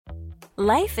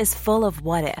Life is full of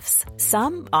what-ifs.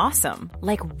 Some awesome,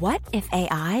 like what if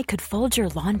AI could fold your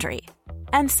laundry?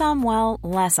 And some, well,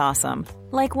 less awesome,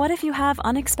 like what if you have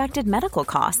unexpected medical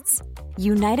costs?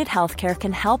 United Healthcare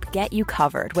can help get you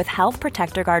covered with Health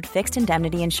Protector Guard fixed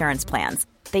indemnity insurance plans.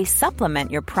 They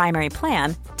supplement your primary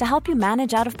plan to help you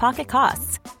manage out-of-pocket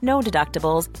costs. No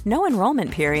deductibles, no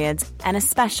enrollment periods, and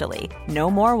especially no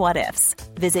more what-ifs.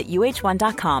 Visit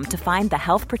uh1.com to find the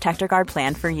Health Protector Guard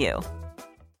plan for you.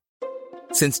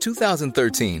 Since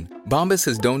 2013, Bombas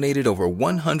has donated over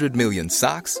 100 million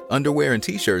socks, underwear, and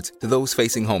T-shirts to those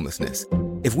facing homelessness.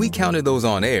 If we counted those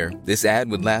on air, this ad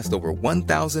would last over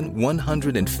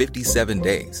 1,157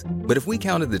 days. But if we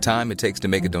counted the time it takes to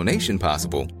make a donation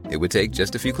possible, it would take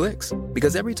just a few clicks.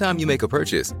 Because every time you make a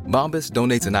purchase, Bombas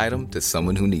donates an item to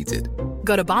someone who needs it.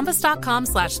 Go to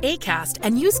bombas.com/ACAST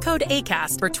and use code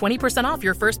ACAST for 20% off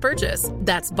your first purchase.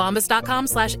 That's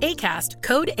bombas.com/ACAST,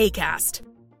 code ACAST.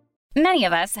 Many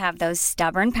of us have those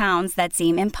stubborn pounds that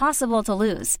seem impossible to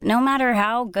lose, no matter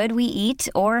how good we eat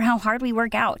or how hard we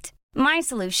work out. My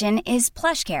solution is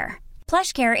PlushCare.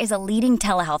 PlushCare is a leading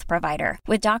telehealth provider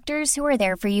with doctors who are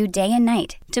there for you day and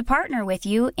night to partner with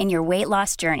you in your weight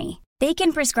loss journey. They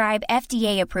can prescribe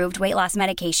FDA-approved weight loss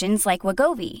medications like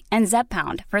Wegovy and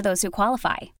Zepbound for those who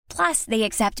qualify. Plus, they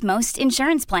accept most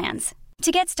insurance plans.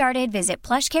 To get started, visit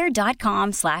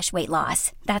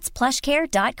plushcare.com/weightloss. That's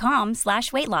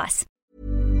plushcare.com/weightloss.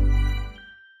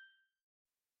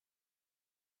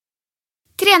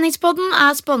 Treningspodden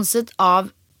sponset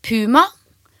av Puma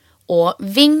og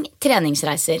Ving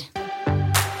treningsreiser.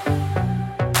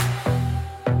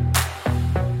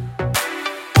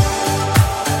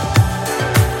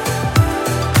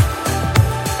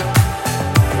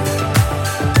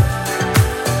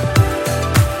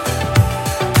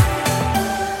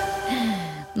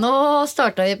 Nå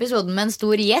startet vi episoden med en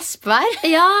stor gjesp hver.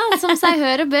 Ja, som seg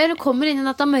hør og bør, og kommer inn i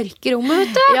dette mørke rommet,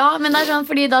 vet du. Ja, men det sånn,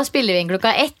 fordi da spiller vi inn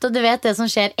 1:00, og du vet det som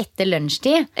skjer etter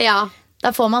lunsjtid. Ja.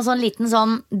 Da får man sånn liten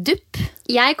sånn dupp.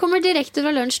 Jeg kommer direkte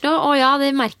fra lunsj nå, og ja,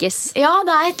 det merkes. Ja,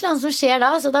 det et eller annet som skjer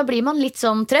da, så da blir man litt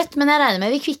sånn trøtt, men jeg regner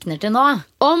med vi kvikner til nå.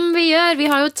 Om vi gjør, vi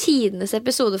har jo tidenes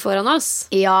episode foran oss.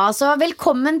 Ja, så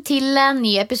velkommen til en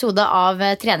ny episode av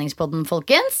Treningspodden,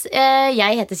 folkens.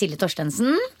 Jeg heter Silje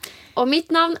Torstensen. Og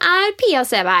mitt navn Pia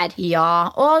Seberg.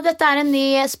 Ja, og dette en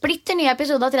ny, splitter ny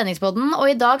episode av Treningspodden, og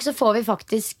i dag så får vi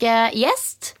faktisk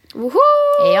gjest.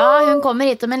 Woohoo! Ja, hun kommer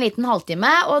hit om en liten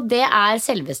halvtime, og det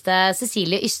selveste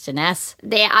Cecilie Ysternes.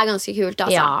 Det ganske kult,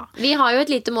 altså. Ja. Vi har jo et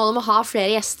lite mål om å ha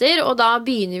flere gjester, og da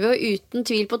begynner vi jo uten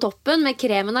tvil på toppen med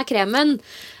kremen av kremen.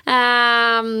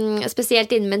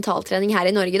 Spesielt innen mentaltrening her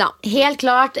i Norge, da. Helt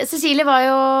klart. Cecilie var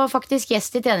jo faktisk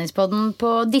gjest i Treningspodden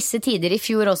på disse tider i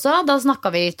fjor også. Da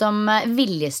snakket vi litt om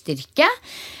viljestyrke.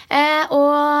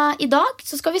 Og i dag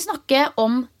så skal vi snakke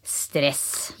om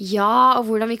stress. Ja, og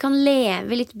hvordan vi kan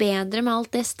leve litt bedre med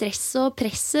alt det stresset og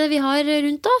presset vi har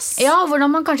rundt oss. Ja, og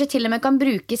hvordan man kanskje til og med kan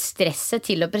bruke stresset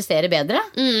til å prestere bedre,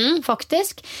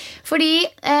 faktisk. Fordi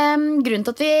grunnen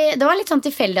til at det var litt sånn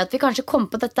tilfeldig at vi kanskje kom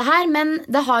på dette her, men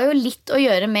det har jo litt å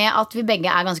gjøre med at vi begge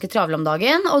ganske travle om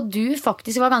dagen, og du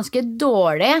faktisk var ganske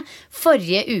dårlig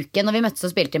forrige uke når vi møttes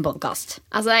og spilte en podcast.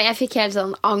 Altså, jeg fikk helt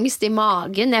sånn angst i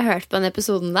magen jeg hørte på den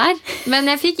episoden der, men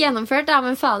jeg fikk gjennomført det,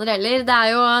 men fader heller, det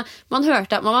jo man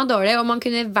hørte at man var dårlig, og man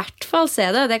kunne i hvert fall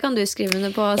se det. Det kan du skrive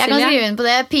under på, Silje. Jeg kan skrive under på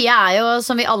det. Pia jo,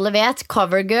 som vi alle vet,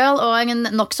 covergirl og en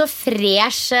nok så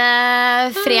fresh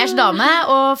dame.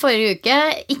 Og forrige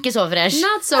uke, ikke så fresh.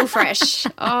 Not so fresh.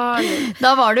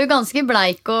 Da var du ganske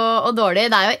bleik og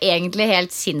dårlig. Det jo egentlig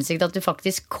helt sinnssykt at du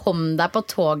faktisk kom deg på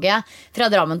toget fra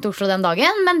Drammen til Oslo den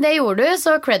dagen. Men det gjorde du,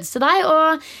 så creds til deg.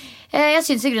 Og jeg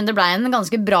synes i grunnen det ble en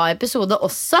ganske bra episode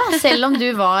også, selv om du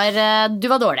var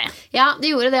dårlig. Ja, det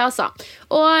gjorde det altså.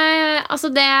 Og altså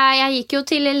jeg gikk jo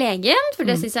til legen, for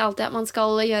det synes jeg alltid at man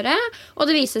skal gjøre. Og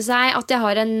det viste seg at jeg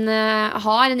har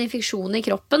en infeksjon i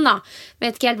kroppen da.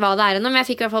 Vet ikke helt hva det ennå, men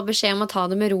jeg fikk i hvert fall beskjed om å ta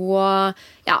det med ro og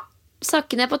ja,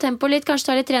 sakke ned på tempo litt, kanskje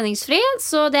ta litt treningsfri.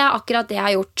 Så det akkurat det jeg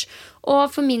har gjort.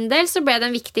 Og for min del så ble det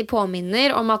en viktig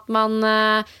påminner om at man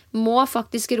må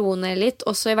faktisk roe ned litt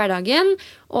også i hverdagen.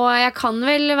 Og jeg kan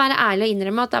vel være ærlig og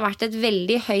innrømme at det har vært et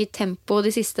veldig høyt tempo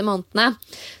de siste månedene.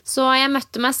 Så jeg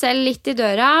møtte meg selv litt i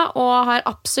døra og har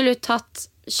absolutt tatt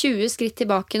 20 skritt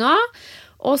tilbake nå.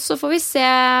 Og så får vi se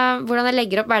hvordan jeg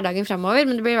legger opp hverdagen fremover,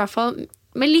 men det blir i hvert fall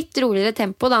med litt roligere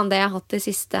tempo da, enn det jeg har hatt de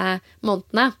siste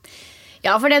månedene.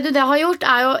 Ja, for det du har gjort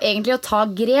jo egentlig å ta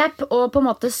grep og på en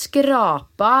måte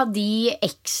skrape av de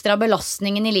ekstra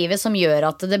belastningene i livet som gjør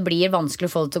at det blir vanskelig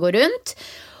å få det til å gå rundt.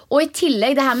 Og i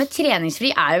tillegg, det her med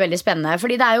treningsfri jo veldig spennende,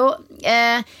 fordi det jo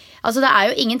Altså, det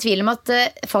jo ingen tvil om at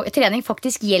trening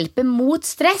faktisk hjelper mot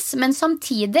stress, men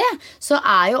samtidig så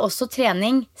jo også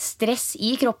trening stress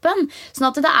i kroppen. Sånn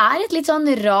at det et litt sånn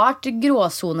rart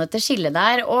gråsonete skille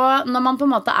der. Og når man på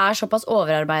en måte såpass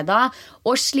overarbeidet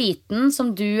og sliten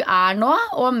som du nå,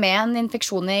 og med en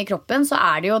infeksjon i kroppen, så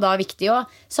det jo da viktig å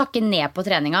sakke ned på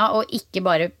treninga og ikke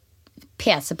bare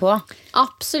pese på.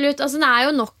 Absolutt, altså det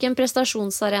jo nok en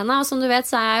prestasjonsarena, og som du vet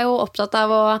så jeg jo opptatt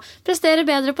av å prestere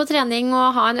bedre på trening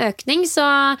og ha en økning, så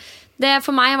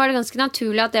for meg var det ganske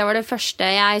naturlig at det var det første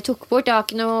jeg tok bort. Jeg har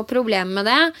ikke noe problem med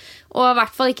det, og i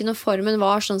hvert fall ikke når formen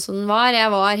var sånn som den var. Jeg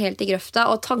var helt i grøfta,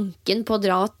 og tanken på å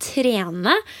dra og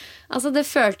trene, altså det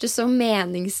føltes så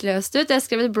meningsløst ut. Jeg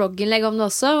skrev et blogginnlegg om det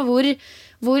også,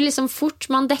 hvor liksom fort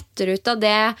man detter ut av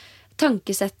det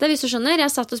tankesettet, hvis du skjønner. Jeg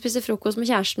satt og spiste frokost med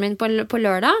kjæresten min på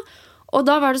lørdag, og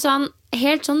da var det sånn,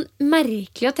 helt sånn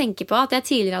merkelig å tenke på at jeg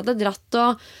tidligere hadde dratt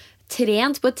og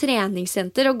trent på et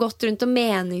treningssenter og gått rundt og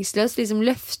meningsløst liksom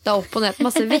løfta opp og ned på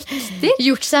masse vekter.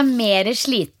 Gjort seg mer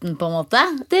sliten på en måte.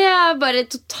 Det bare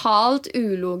totalt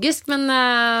ulogisk, men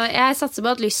jeg satser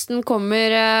på at lysten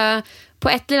kommer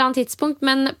på et eller annet tidspunkt,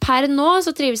 men per nå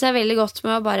så trives jeg veldig godt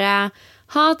med å bare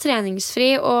ha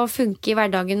treningsfri og funke i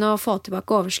hverdagen og få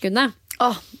tilbake overskuddet.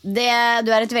 Du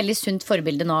et veldig sunt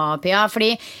forbilde nå, Pia.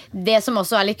 Fordi det som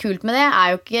også litt kult med det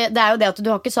jo ikke, det jo det at du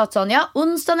har ikke satt sånn, ja,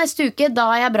 onsdag neste uke, da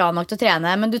jeg bra nok til å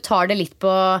trene, men du tar det litt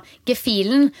på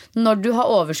gefilen. Når du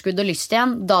har overskudd og lyst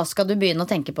igjen, da skal du begynne å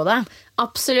tenke på det.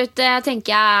 Absolutt, det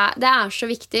tenker jeg, det så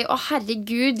viktig. Og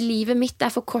herregud, livet mitt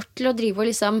for kort til å drive og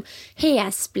liksom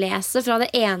hesblese fra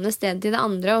det ene stedet til det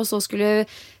andre, og så skulle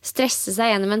stresse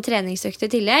seg gjennom en treningsøkt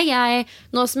i tillegg.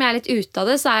 Nå som jeg litt ute av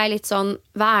det, så jeg litt sånn,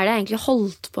 hva det jeg egentlig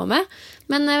holdt på med?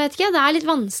 Men jeg vet ikke, det litt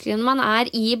vanskelig når man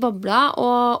i bobla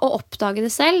og oppdage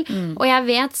det selv. Og jeg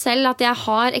vet selv at jeg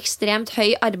har ekstremt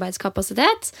høy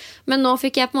arbeidskapasitet, men nå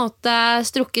fikk jeg på en måte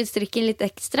strukket strikken litt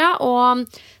ekstra, og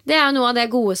det jo noe av det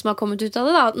gode som har kommet ut av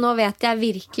det da. Nå vet jeg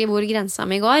virkelig hvor grensa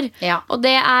mi går. Ja. Og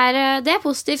det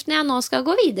positivt når jeg nå skal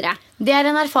gå videre. Det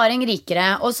en erfaring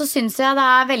rikere. Og så synes jeg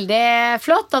det veldig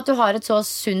flott at du har et så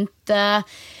sunt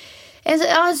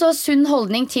en så sunn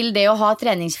holdning til det å ha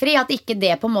treningsfri, at ikke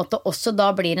det på en måte også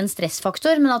da blir en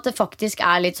stressfaktor, men at det faktisk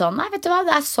litt sånn, nei, vet du hva,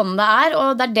 det sånn det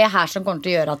og det det her som kommer til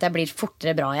å gjøre at jeg blir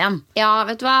fortere bra igjen. Ja,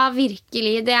 vet du hva,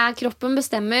 virkelig, det kroppen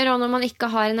bestemmer, og når man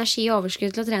ikke har energi og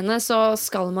overskudd til å trene, så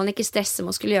skal man ikke stresse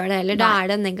med å skulle gjøre det heller, da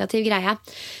det en negativ greie.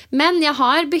 Men jeg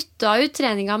har byttet ut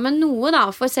treninga med noe da,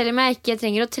 for selv om jeg ikke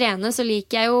trenger å trene, så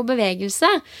liker jeg jo bevegelse.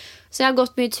 Så jeg har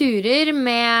gått mye turer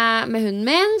med hunden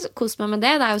min. Kos meg med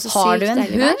det, det jo så sykt. Har du en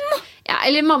hund? Ja,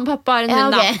 eller mamma og pappa har en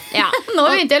hund okay. da. Ja. Nå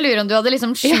begynte jeg å lure om du hadde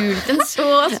liksom skjult en så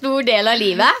stor del av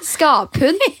livet.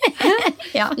 Skaphund.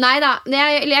 Ja. Neida,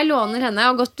 jeg låner henne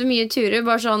og har gått mye turer,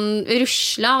 bare sånn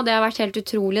rusla, og det har vært helt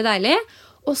utrolig deilig.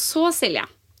 Og så, Silja,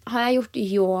 har jeg gjort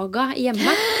yoga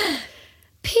hjemme.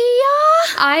 Pia!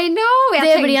 I know!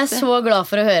 Det blir jeg så glad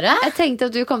for å høre. Jeg tenkte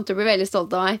at du kom til å bli veldig stolt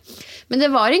av meg. Men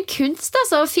det var en kunst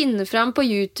altså, å finne fram på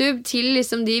YouTube til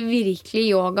liksom, de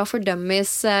virkelig yoga for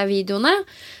dummies-videoene.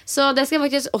 Så det skal jeg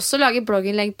faktisk også lage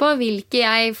blogginnlegg på, hvilke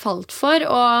jeg falt for,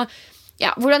 og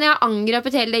ja, hvordan jeg har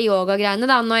angrepet hele det yoga-greiene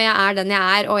da, når jeg den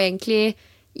jeg og egentlig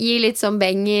gir litt sånn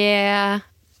beng i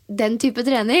den type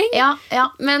trening. Ja.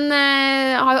 Men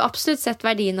har jo absolutt sett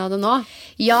verdien av det nå.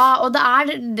 Ja, og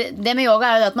det med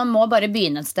yoga jo det at man må bare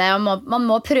begynne et sted, og man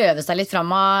må prøve seg litt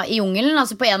frem i jungelen.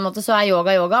 Altså på en måte så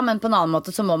yoga, men på en annen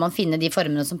måte så må man finne de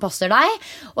formene som passer deg.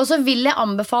 Og så vil jeg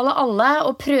anbefale alle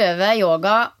å prøve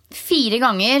yoga 4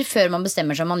 ganger før man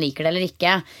bestemmer seg om man liker det eller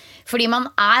ikke. Fordi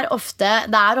det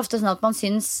ofte sånn at man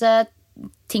synes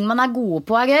ting man gode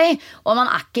på gøy, og man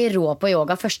ikke rå på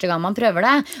yoga første gang man prøver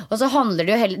det. Og så handler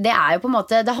det jo på en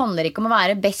måte, det handler ikke om å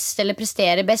være best eller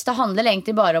prestere best, det handler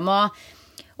egentlig bare om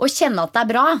å kjenne at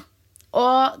det bra.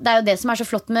 Og det jo det som så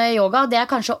flott med yoga, og det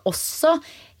kanskje også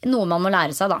noe man må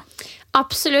lære seg da.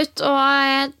 Absolutt, og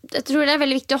jeg tror det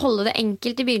veldig viktig å holde det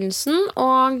enkelt i begynnelsen,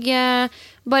 og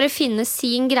bare finne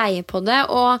sin greie på det,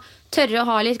 og tørre å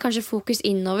ha litt kanskje fokus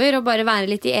innover og bare være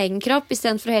litt i egen kropp i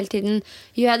stedet for hele tiden,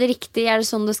 gjør jeg det riktig, det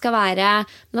sånn det skal være,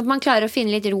 men at man klarer å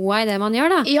finne litt roa i det man gjør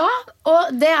da. Ja,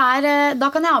 og da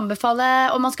kan jeg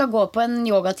anbefale, om man skal gå på en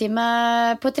yogatime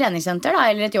på et treningssenter da,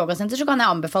 eller et yogasenter, så kan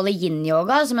jeg anbefale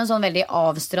yin-yoga som en sånn veldig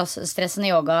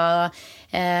avstressende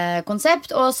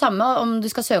yoga-konsept, og samme om du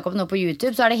skal søke opp noe på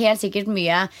YouTube, så det helt sikkert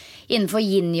mye innenfor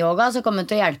yin-yoga som kommer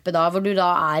til å hjelpe da, hvor du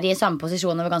da i samme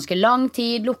posisjoner over ganske lang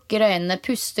tid, lukker øynene,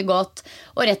 puster godt,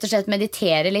 og rett og slett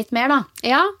mediterer litt mer, da.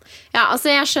 Ja,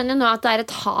 altså jeg skjønner nå at det er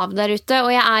et hav der ute,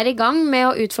 og jeg er i gang med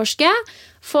å utforske.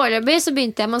 Foreløpig så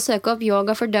begynte jeg med å søke opp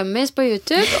yoga for dummies på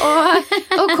YouTube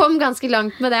og kom ganske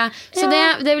langt med det. Så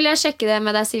det vil jeg sjekke det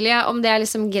med deg, Silje, om det er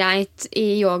liksom greit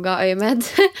i yoga-øyemed.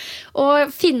 Å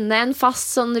finne en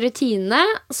fast sånn rutine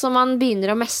som man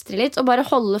begynner å mestre litt, og bare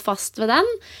holde fast ved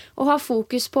den, og ha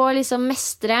fokus på å liksom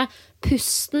mestre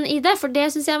pusten i det, for det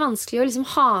synes jeg er vanskelig å liksom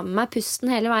ha med meg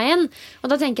pusten hele veien. Og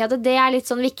da tenker jeg at det er litt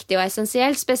sånn viktig og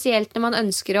essensielt, spesielt når man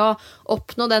ønsker å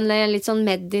oppnå den litt sånn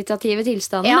meditative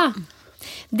tilstanden. Da.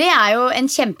 Det er jo en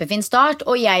kjempefin start,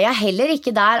 og jeg er heller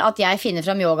ikke der at jeg finner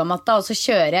frem yogamatta og så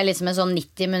kjører jeg liksom en sånn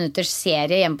 90 minutters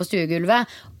serie hjemme på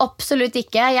stuegulvet. Absolutt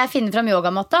ikke. Jeg finner frem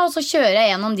yogamatta og så kjører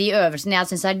jeg gjennom de øvelsene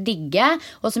jeg synes er digge,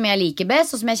 og som jeg liker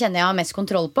best, og som jeg kjenner jeg har mest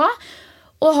kontroll på.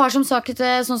 Og har som sagt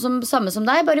sånn som, samme som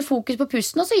deg, bare fokus på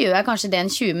pusten, og så gjør jeg kanskje det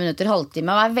en 20 minutter, halvtime,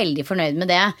 og er veldig fornøyd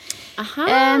med det.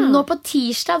 Nå på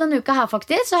tirsdag denne uka her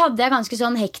faktisk, så hadde jeg ganske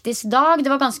sånn hektisk dag. Det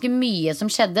var ganske mye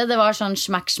som skjedde. Det var sånn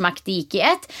smakk, det gikk i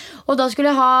ett. Og da skulle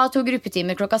jeg ha 2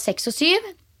 gruppetimer klokka 6 og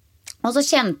 7. Og så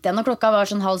kjente jeg når klokka var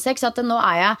sånn 5:30 at nå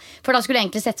er jeg, for da skulle jeg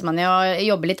egentlig sette meg ned og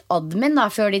jobbe litt admin da,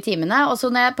 før de timene. Og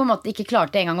så når jeg på en måte ikke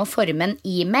klarte en gang å forme en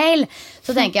e-mail,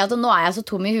 så tenker jeg at nå er jeg så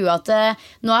tom i huet at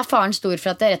nå er faren stor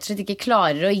for at jeg rett og slett ikke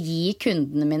klarer å gi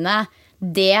kundene mine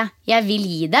det jeg vil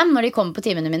gi dem når de kommer på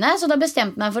timene mine. Så da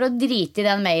bestemte jeg meg for å drite i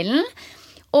den mailen,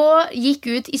 og gikk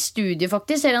ut i studio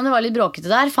faktisk, selv om det var litt bråkete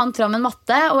der. Fant fram en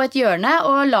matte og et hjørne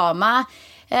og la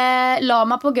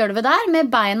meg på gulvet der med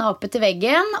beina oppe til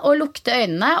veggen og lukte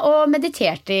øynene og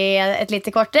mediterte i et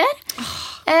lite kvarter.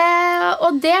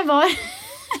 Og det var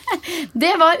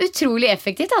det var utrolig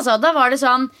effektivt, altså. Da var det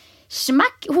sånn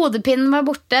smakk, hodepinnen var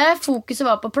borte, fokuset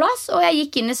var på plass, og jeg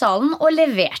gikk inn i salen og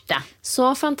leverte.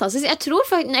 Så fantastisk.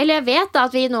 Jeg vet da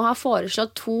at vi nå har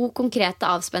foreslått 2 konkrete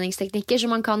avspenningsteknikker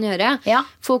som man kan gjøre. Ja.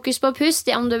 Fokus på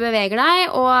pust om du beveger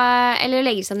deg, eller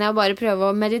legge seg ned og bare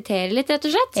prøve å meditere litt,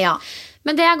 rett og slett. Ja.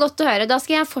 Men det er godt å høre. Da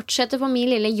skal jeg fortsette på min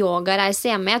lille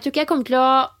yogareise hjemme. Jeg tror ikke jeg kommer til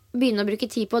å begynne å bruke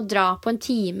tid på å dra på en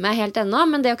time helt ennå,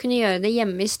 men det å kunne gjøre det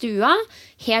hjemme i stua,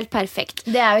 helt perfekt.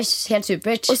 Det er jo helt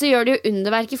supert. Og så gjør det jo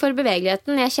underverket for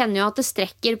bevegeligheten. Jeg kjenner jo at det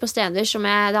strekker på steder som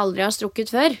jeg aldri har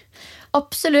strukket før.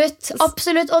 Absolutt,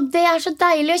 absolutt. Og det er så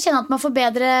deilig å kjenne at man får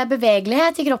bedre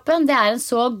bevegelighet i kroppen. Det er en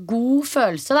så god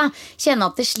følelse da. Kjenne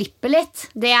at det slipper litt.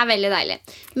 Det er veldig deilig.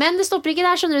 Men det stopper ikke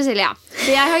der, skjønner du, Silja.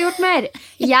 Det jeg har gjort mer.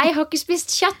 Jeg har ikke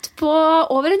spist kjøtt på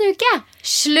over en uke.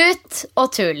 Slutt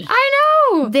og tull. I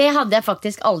know! Det hadde jeg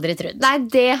faktisk aldri trodd. Nei,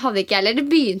 det hadde ikke jeg heller. Det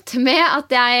begynte med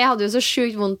at jeg hadde jo så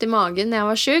sjukt vondt i magen når jeg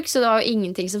var syk, så det var jo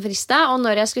ingenting som fristet. Og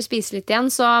når jeg skulle spise litt igjen,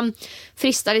 så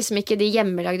fristet liksom ikke de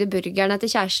hjemmelagde burgerne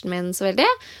til kjæresten min så veldig.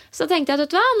 Så tenkte jeg at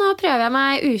vet du hva, nå prøver jeg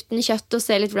meg uten kjøtt og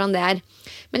ser litt hvordan det er.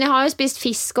 Men jeg har jo spist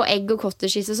fisk og egg og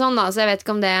cottage cheese og sånn da, så jeg vet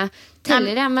ikke om det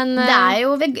teller. Men det er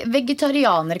jo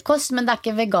vegetarianerkost, men det er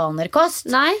ikke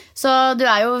veganerkost. Nei. Så du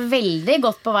er jo veldig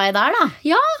godt på vei der da.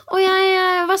 Ja, og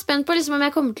jeg var spent på liksom om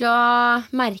jeg kommer til å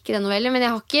merke det noe veldig, men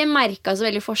jeg har ikke merket så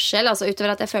veldig forskjell, altså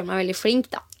utover at jeg føler meg veldig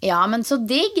flink da. Ja, men så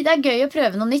digg. Det er gøy å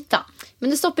prøve noe nytt da.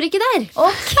 Men det stopper ikke der.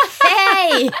 Ok!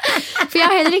 For jeg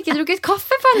har heller ikke drukket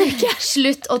kaffe på en uke.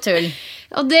 Slutt og tull.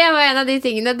 Og det var en av de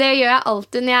tingene. Det gjør jeg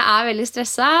alltid når jeg er veldig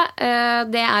stresset.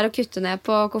 Det er å kutte ned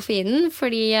på koffeinen,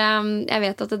 fordi jeg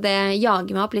vet at det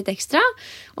jager meg opp litt ekstra.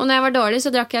 Og når jeg var dårlig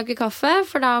så drakk jeg ikke kaffe,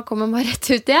 for da kom jeg bare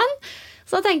rett ut igjen.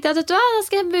 Så da tenkte jeg at vet du hva, da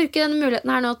skal jeg bruke denne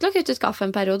muligheten her nå til å kutte ut kaffe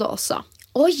en periode også.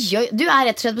 Oi, du er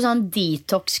rett og slett på sånn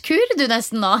detox-kur du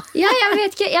nesten nå. Ja, jeg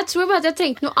vet ikke, jeg tror bare at jeg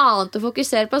trengte noe annet å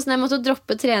fokusere på. Så når jeg måtte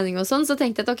droppe trening og sånn, så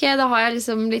tenkte jeg at ok, da har jeg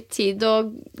liksom litt tid og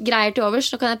greier til overs.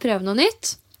 Så kan jeg prøve noe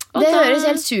nytt. Og det høres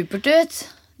helt supert ut.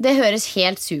 Det høres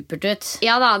helt supert ut.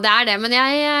 Ja da, det er det. Men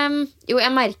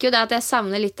jeg merker jo det at jeg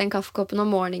savner litt den kaffekoppen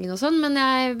om morgenen og sånn. Men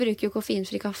jeg bruker jo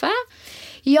koffeinfri kaffe.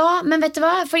 Ja, men vet du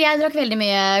hva? For jeg drakk veldig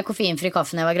mye koffeinfri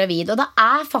kaffe når jeg var gravid. Og det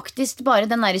er faktisk bare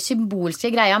den der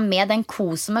symbolske greia med den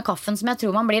kosen med kaffen som jeg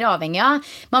tror man blir avhengig av.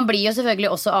 Man blir jo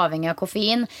selvfølgelig også avhengig av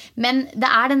koffein, men det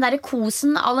er den der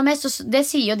kosen aller mest. Og det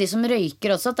sier jo de som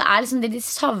røyker også, at det er liksom det de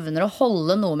savner å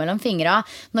holde noe mellom fingrene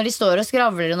når de står og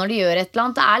skravler og når de gjør et eller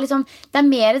annet. Det er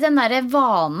mer den der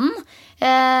vanen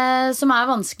som er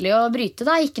vanskelig å bryte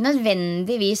da. Ikke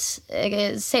nødvendigvis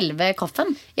selve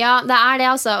kaffen. Ja, det er det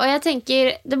altså. Og jeg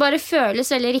tenker, det bare føles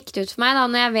veldig riktig ut for meg da,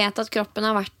 når jeg vet at kroppen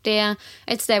har vært i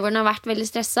et sted hvor den har vært veldig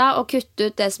stresset, og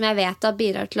kutte ut det som jeg vet at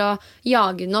bidrar til å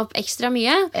jage den opp ekstra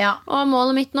mye. Ja. Og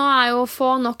målet mitt nå er jo å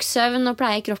få nok søvn og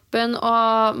pleie kroppen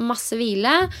og masse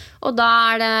hvile, og da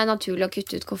er det naturlig å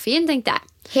kutte ut koffein, tenkte jeg.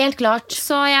 Helt klart.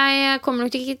 Så jeg kommer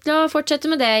nok ikke til å fortsette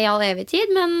med det i all evig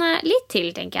tid, men litt til,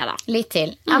 tenker jeg da. Litt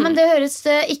til. Ja, men det høres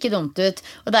ikke dumt ut.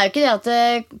 Og det er jo ikke det at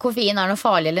koffein er noe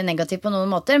farlig eller negativt på noen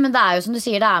måter, men det er jo som du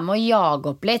sier, det er med å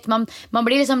jage opp litt. Man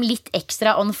blir liksom litt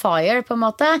ekstra on fire på en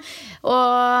måte.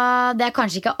 Og det er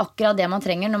kanskje ikke akkurat det man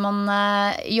trenger når man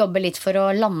jobber litt for å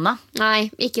lande. Nei,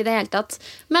 ikke det helt tatt.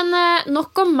 Men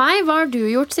nok om meg, hva har du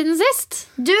gjort siden sist?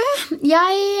 Du,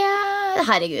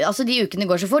 herregud, altså de ukene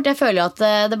går så fort. Jeg føler at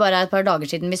det bare er et par dager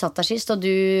siden vi satt der sist, og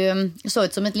du så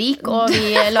ut som et lik, og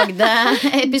vi lagde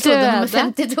episode nummer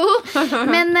 52.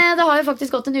 Men det har jo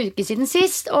faktisk gått en uke siden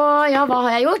sist, og ja, hva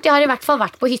har jeg gjort? Jeg har i hvert fall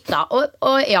vært på hytta,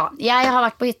 og ja, jeg har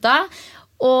vært på hytta,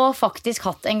 og faktisk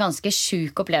hatt en ganske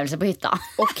syk opplevelse på hytta.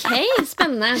 Ok,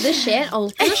 spennende. Det skjer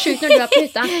alltid noe sykt når du er på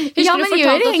hytta. Husker Ja, du men fortalte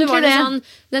gjør at du var egentlig sånn,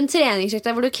 den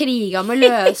treningsøkta hvor du kriget med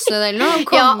løse eller noe, og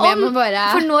kom hjem og bare...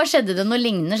 For nå skjedde det noe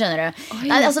lignende, skjønner du.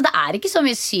 Nei, altså, det er ikke så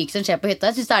mye sykt som skjer på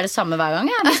hytta. Jeg synes det er det samme hver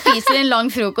gang. Ja. Vi spiser en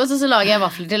lang frokost, og så lager jeg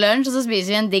vafler til lunsj, og så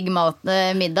spiser vi en digg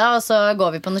middag, og så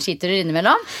går vi på noen skiturer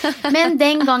innimellom. Men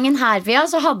den gangen her, Fia,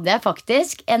 så hadde jeg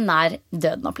faktisk en nær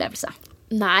døden-opplevelse.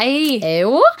 Nei.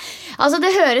 Jo, altså det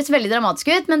høres veldig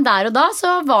dramatisk ut, men der og da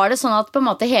så var det sånn at på en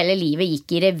måte hele livet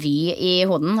gikk i revy i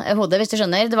hodet, hvis du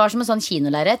skjønner. Det var som en sånn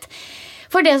kinolerret.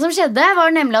 For det som skjedde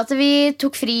var nemlig at vi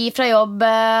tok fri fra jobb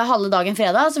halve dagen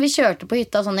fredag, så vi kjørte på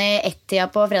hytta sånn i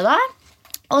 1-tida på fredag.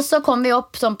 Og så kom vi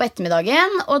opp sånn på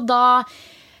ettermiddagen, og da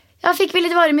fikk vi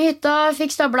litt varme i hytta,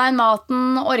 fikk stabla inn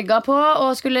maten, orga på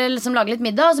og skulle liksom lage litt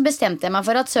middag. Og så bestemte jeg meg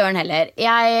for at søren heller,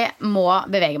 jeg må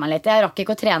bevege meg litt. Jeg rakk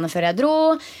ikke å trene før jeg dro,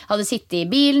 hadde sittet i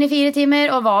bilen i 4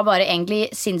 timer og var bare egentlig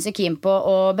sinnssykt keen på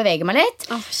å bevege meg litt.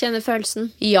 Kjenner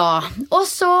følelsen. Ja, og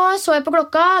så jeg på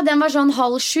klokka, den var sånn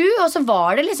 6:30, og så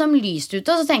var det liksom lyst ute.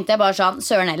 Og så tenkte jeg bare sånn,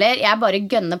 søren heller, jeg bare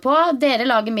gønner på, dere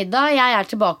lager middag, jeg er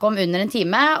tilbake om under en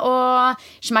time. Og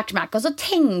smakk. Og så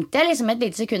tenkte jeg liksom et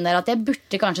lite sekund der at jeg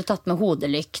burde kanskje tatt med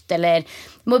hodelykt eller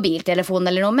mobiltelefon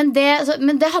eller noe, men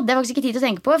det hadde jeg faktisk ikke tid til å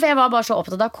tenke på, for jeg var bare så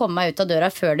opptatt av å komme meg ut av døra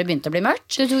før det begynte å bli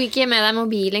mørkt. Du tok ikke med deg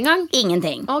mobil engang?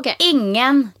 Ingenting. Okay.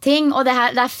 Ingenting. Og det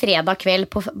er fredag kveld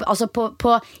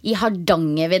i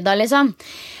Hardangervidda, liksom.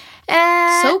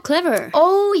 So clever.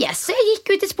 Oh yes, jeg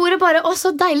gikk ut i sporet og bare,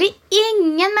 så deilig.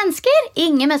 Ingen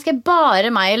mennesker, bare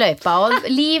meg i løypa,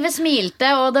 og livet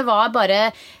smilte, og det var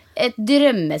bare et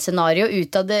drømmescenario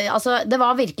ut av det. Altså, det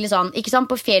var virkelig sånn, ikke sant,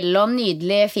 på fjellet, og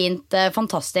nydelig, fint,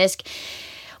 fantastisk.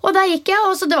 Og der gikk jeg,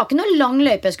 og så det var ikke noe lang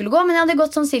løype jeg skulle gå, men jeg hadde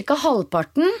gått sånn cirka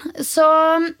halvparten. Så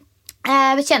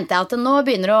kjente jeg at nå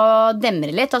begynner det å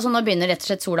demre litt. Altså nå begynner rett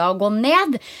og slett sola å gå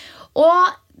ned.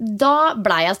 Og da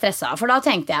ble jeg stresset, for da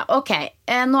tenkte jeg ok,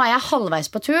 nå er jeg halvveis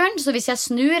på turen, så hvis jeg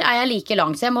snur er jeg like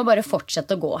langt, så jeg må bare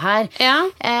fortsette å gå her.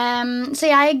 Så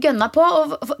jeg gønna på,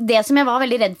 og det som jeg var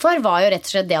veldig redd for var jo rett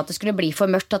og slett det at det skulle bli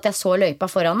for mørkt, at jeg så løypa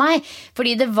foran meg,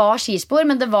 fordi det var skispor,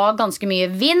 men det var ganske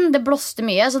mye vind, det blåste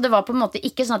mye, så det var på en måte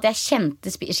ikke sånn at jeg kjente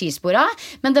skispora,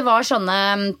 men det var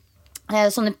sånne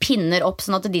pinner opp,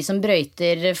 sånn at de som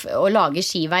brøyter og lager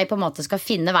skivei på en måte skal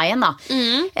finne veien da.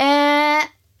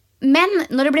 Men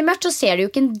når det blir mørkt så ser du jo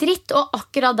ikke en dritt, og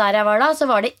akkurat der jeg var da så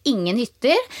var det ingen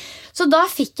hytter. Så da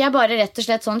fikk jeg bare rett og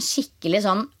slett sånn skikkelig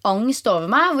sånn angst over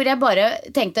meg, hvor jeg bare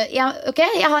tenkte, ok,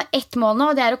 jeg har ett mål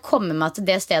nå, og det er å komme meg til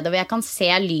det stedet hvor jeg kan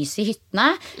se lys i hyttene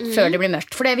før det blir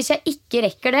mørkt. For hvis jeg ikke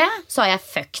rekker det, så er jeg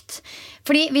fucked.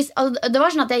 Fordi det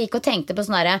var sånn at jeg gikk og tenkte på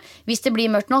sånn her, hvis det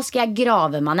blir mørkt nå, skal jeg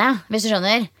grave meg ned, hvis du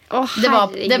skjønner.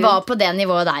 Det var på det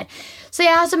nivået der. Så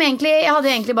jeg hadde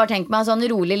egentlig bare tenkt meg en sånn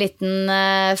rolig liten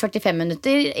 45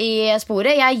 minutter i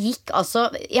sporet.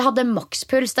 Jeg hadde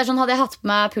makspuls. Det er sånn, hadde jeg hatt på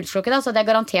meg pulsklokke da, så hadde jeg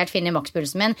garantert funnet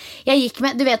makspulsen min. Jeg gikk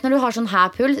med, du vet når du har sånn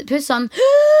her puls, sånn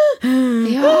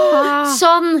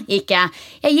sånn gikk jeg.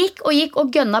 Jeg gikk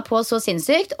og gønna på så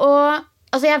sinnssykt. Og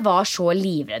altså, jeg var så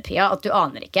livredd, Pia, at du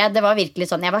aner ikke. Det var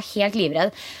virkelig sånn, jeg var helt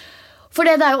livredd. For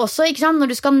det er jo også, ikke sant, når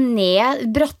du skal ned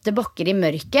bratte bakker i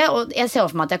mørket, og jeg ser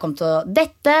for meg at jeg kom til å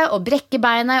dette og brekke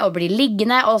beinet og bli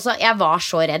liggende, og så, jeg var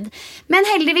så redd. Men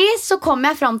heldigvis så kom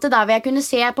jeg frem til der hvor jeg kunne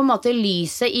se på en måte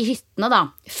lyset i hyttene da,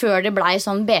 før det ble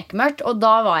sånn bekmørkt, og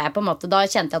da var jeg på en måte, da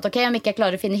kjente jeg at ok, om ikke jeg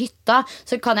klarer å finne hytta,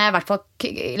 så kan jeg i hvert fall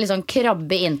liksom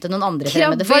krabbe inn til noen andre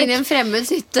fremmede folk. Krabbe inn i en fremmed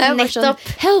hytte. Nettopp.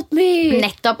 Sånn, help me!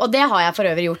 Nettopp, og det har jeg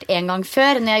for øvrig gjort en gang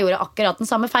før, når jeg gjorde akkurat den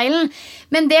samme feilen.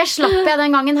 Men det slapp jeg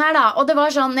den gangen her da, og det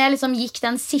var sånn, når jeg liksom gikk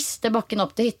den siste bakken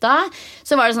opp til hytta,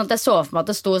 så var det sånn at jeg så for meg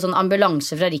at det sto sånn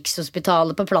ambulanse fra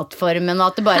Rikshospitalet på plattformen, og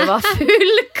at det bare var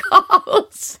full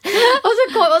kaos. Og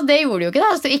det gjorde det jo ikke da,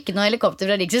 det sto ikke noe helikopter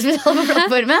fra Rikshospitalet på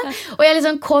plattformen. Og jeg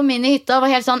liksom kom inn i hytta og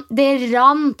var helt sånn, det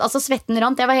rant, altså svetten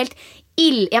rant, jeg var helt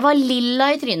Jeg var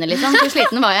lilla i trynet liksom. Så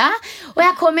sliten var jeg. Og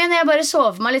jeg kom igjen og jeg bare så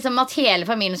for meg liksom, at hele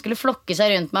familien skulle flokke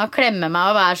seg rundt meg og klemme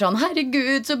meg og være sånn,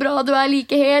 herregud, så bra du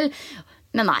like hel.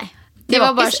 Men nei. De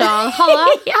var bare sånn, halla.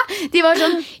 Ja, de var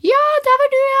sånn, ja, der var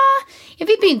du, ja.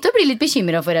 Vi begynte å bli litt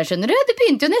bekymret for deg, skjønner du. Det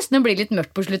begynte jo nesten å bli litt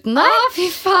mørkt på slutten da. Fy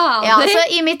faen. Ja, så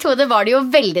i mitt hode var det jo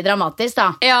veldig dramatisk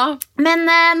da. Ja. Men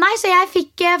nei, så jeg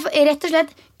fikk rett og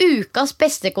slett ukas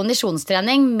beste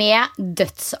kondisjonstrening med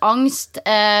dødsangst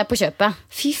på kjøpet.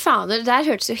 Fy fader, det der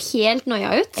hørtes jo helt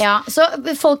noia ut. Ja, så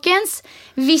folkens,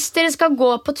 hvis dere skal gå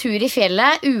på tur i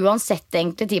fjellet, uansett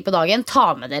egentlig tid på dagen,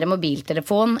 ta med dere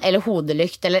mobiltelefon eller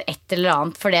hodelykt eller et eller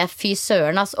annet, for det fy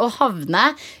søren, altså, å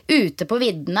havne ute på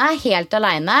viddene helt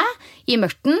alene i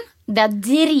mørten, det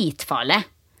dritfarlig.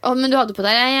 Men du hadde på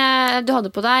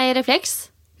deg refleks?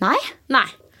 Nei.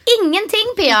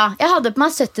 Ingenting, Pia. Jeg hadde på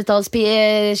meg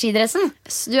 70-talls-skidressen.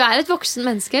 Du et voksen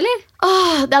menneske, eller?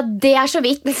 Det så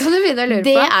vidt. Det kan du begynne å lure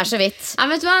på. Det så vidt. Ja,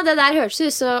 vet du hva? Det der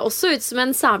hørtes også ut som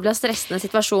en sabla stressende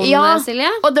situasjon, Silje.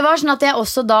 Og det var sånn at jeg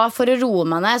også da, for å roe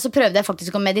meg ned, så prøvde jeg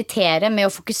faktisk å meditere med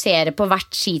å fokusere på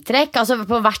hvert skitrekk. Altså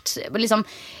på hvert, liksom,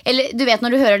 eller du vet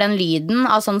når du hører den lyden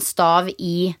av sånn stav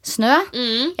i snø.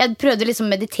 Jeg prøvde liksom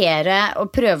meditere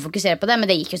og prøve å fokusere på det, men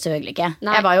det gikk jo selvfølgelig ikke.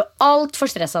 Nei. Jeg var jo alt for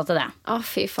stresset til det.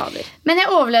 Fy fader. Men jeg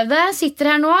overlevde,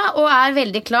 sitter her nå og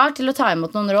veldig klar til å ta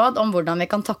imot noen råd om hvordan vi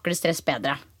kan takle stress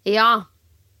bedre. Ja.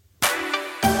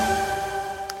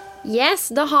 Yes,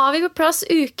 da har vi på plass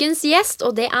ukens gjest,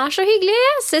 og det så hyggelig.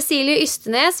 Cecilie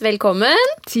Ystenes, velkommen.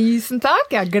 Tusen takk,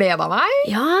 jeg gleder meg.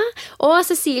 Ja, og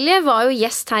Cecilie var jo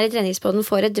gjest her i Treningspodden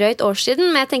for et drøyt år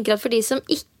siden, men jeg tenker at for de som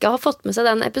ikke har fått med seg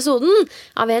den episoden,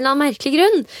 av en eller annen merkelig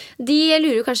grunn, de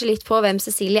lurer jo kanskje litt på hvem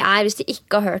Cecilie hvis de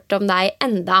ikke har hørt om deg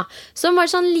enda. Så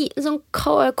bare sånn liten, sånn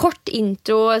kort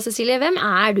intro, Cecilie, hvem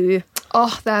du?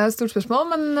 Det et stort spørsmål,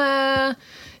 men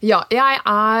ja,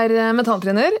 jeg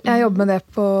mentaltrener. Jeg jobber med det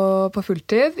på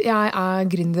fulltid. Jeg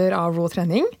gründer av Raw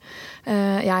Trening.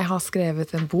 Jeg har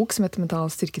skrevet en bok som heter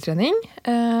Mental styrketrening.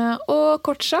 Og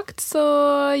kort sagt så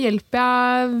hjelper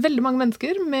jeg veldig mange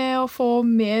mennesker med å få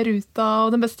mer ut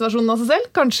av den beste versjonen av seg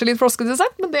selv. Kanskje litt floskete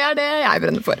sagt, men det det jeg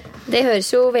brenner for. Det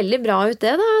høres jo veldig bra ut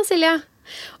det da, Silje.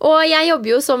 Og jeg jobber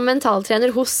jo som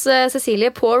mentaltrener hos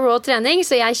Cecilie på Raw Trening,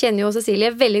 så jeg kjenner jo Cecilie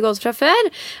veldig godt fra før,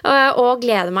 og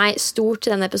gleder meg stort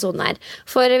til denne episoden her.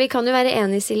 For vi kan jo være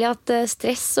enige, Silje, at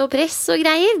stress og press og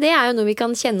greier, det jo noe vi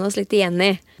kan kjenne oss litt igjen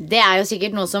i. Det jo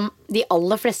sikkert noe som de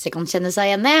aller fleste kan kjenne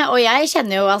seg igjen i, og jeg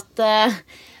kjenner jo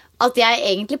at jeg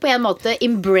egentlig på en måte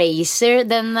embracer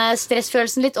den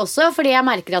stressfølelsen litt også, fordi jeg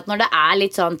merker at når det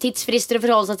litt sånn tidsfrister å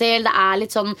forholde seg til, det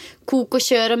litt sånn kok og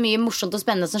kjør og mye morsomt og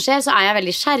spennende som skjer, så jeg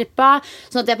veldig skjerpet,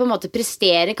 sånn at jeg på en måte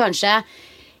presterer kanskje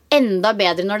enda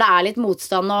bedre når det litt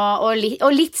motstand og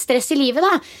litt stress i livet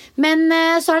da. Men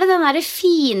så det den der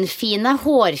finfine,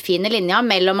 hårfine linja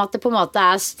mellom at det på en måte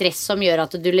stress som gjør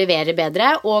at du leverer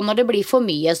bedre, og når det blir for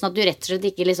mye, sånn at du rett og slett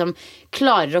ikke liksom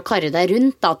klarer å karre deg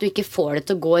rundt, da, at du ikke får det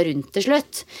til å gå rundt til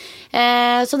slutt.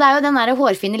 Så det jo den der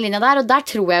hårfine linja der, og der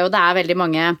tror jeg jo det veldig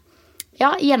mange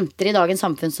jenter i dagens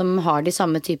samfunn som har de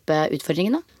samme type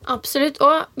utfordringene. Absolutt,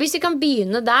 og hvis vi kan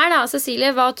begynne der da, Cecilie,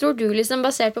 hva tror du liksom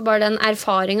basert på bare den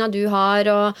erfaringen du har,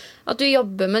 og at du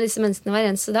jobber med disse menneskene hver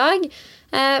eneste dag,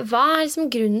 hva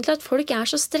liksom grunnen til at folk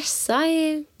så stresset i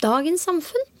dagens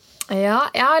samfunn? Ja,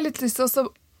 jeg har litt lyst til å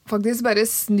faktisk bare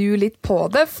snu litt på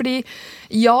det, fordi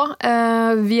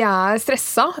vi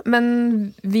stressa, men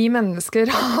vi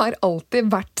mennesker har alltid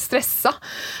vært stressa.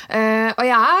 Og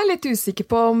jeg litt usikker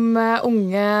på om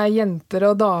unge jenter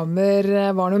og damer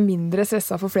var noe mindre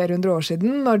stressa for flere hundre år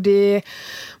siden, når de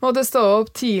måtte stå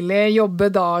opp tidlig,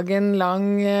 jobbe dagen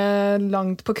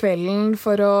langt på kvelden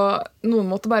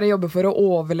noen måtte bare jobbe for å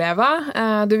overleve.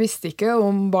 Du visste ikke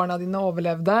om barna dine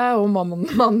overlevde, om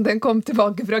mannen din kom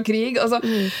tilbake fra krig. Altså,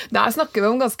 der snakker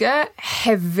vi om ganske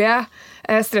heavy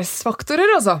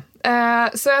stressfaktorer, altså.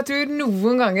 Så jeg tror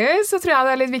noen ganger så tror jeg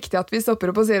det litt viktig at vi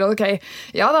stopper opp og sier ok,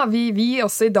 ja da, vi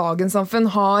også i dagens samfunn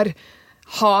har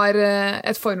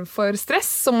et form for stress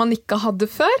som man ikke hadde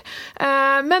før,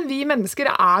 men vi mennesker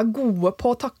gode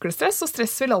på å takle stress, og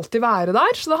stress vil alltid være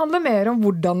der, så det handler mer om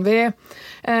hvordan vi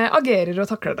agerer og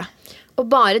takler det. Og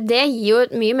bare det gir jo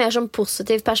et mye mer sånn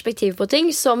positivt perspektiv på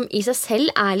ting, som i seg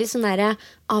selv litt sånn der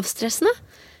avstressende.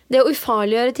 det å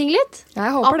ufarliggjøre ting litt.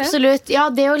 Jeg håper Absolutt, ja,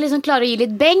 det å liksom klare å gi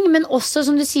litt beng, men også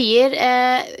som du sier,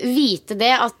 vite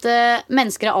det at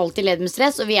mennesker har alltid ledd med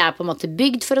stress, og vi på en måte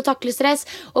bygd for å takle stress,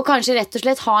 og kanskje rett og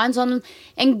slett ha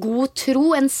en god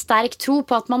tro, en sterk tro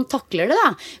på at man takler det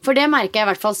da. For det merker jeg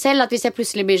i hvert fall selv, at hvis jeg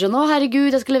plutselig blir sånn, å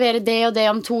herregud, jeg skal levere det og det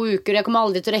om 2 uker, jeg kommer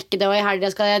aldri til å rekke det, og i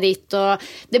helgen skal jeg dit, og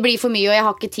det blir for mye, og jeg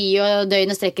har ikke tid, og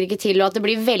døgnet strekker ikke til, og at det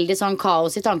blir veldig sånn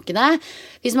kaos i tankene.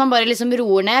 Hvis man bare liksom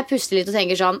roer ned, puster litt og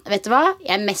tenker sånn, vet du hva,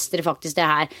 jeg mestrer faktisk det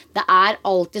her. Det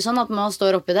alltid sånn at når man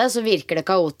står oppi det, så virker det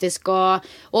kaotisk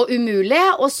og umulig,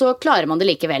 og så klarer man det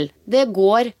likevel. Det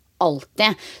går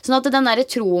alltid. Sånn at den der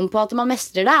troen på at man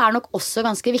mestrer det nok også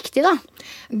ganske viktig da.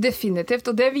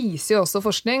 Definitivt, og det viser jo også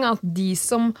forskning at de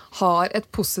som har et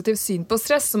positivt syn på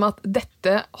stress, som at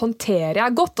dette håndterer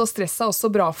jeg godt, og stress også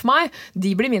bra for meg,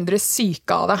 de blir mindre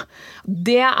syke av det.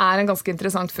 Det en ganske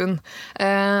interessant funn.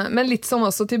 Men litt sånn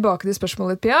også tilbake til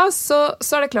spørsmålet, Pia, så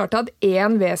det klart at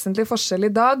en vesentlig forskjell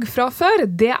i dag fra før,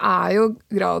 det jo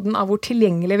graden av hvor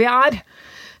tilgjengelig vi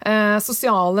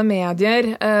sosiale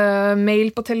medier,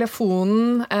 mail på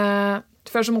telefonen,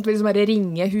 før så måtte vi liksom bare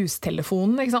ringe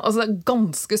hustelefonen, ikke sant? Altså det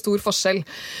ganske stor forskjell.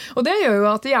 Og det gjør jo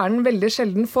at hjernen veldig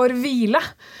sjelden får hvile.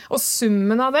 Og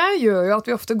summen av det gjør jo at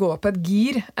vi ofte går på et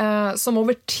gir som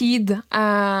over tid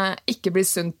ikke blir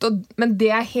sunt. Men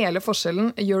det hele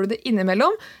forskjellen. Gjør du det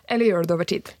innimellom, eller gjør du det over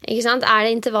tid? Ikke sant?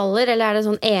 Det intervaller, eller det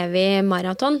sånn evig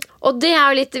maraton? Og det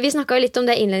jo litt, vi snakket jo litt om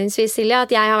det innledningsvis, Silje,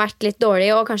 at jeg har vært litt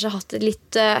dårlig og kanskje hatt et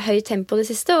litt høyt tempo det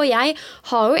siste. Og jeg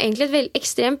har jo egentlig et veldig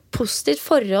ekstremt positivt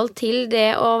forhold til det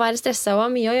å være stresset og ha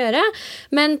mye å gjøre,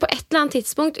 men på et eller annet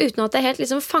tidspunkt, uten at jeg helt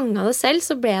liksom fanget det selv,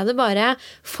 så ble det bare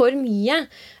for mye.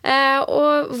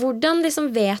 Og hvordan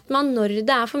liksom vet man når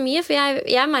det for mye? For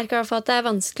jeg merker i hvert fall at det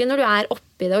vanskelig når du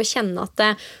oppi det og kjenner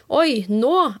at oi,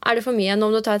 nå det for mye, nå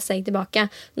må du ta et steg tilbake.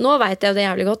 Nå vet jeg det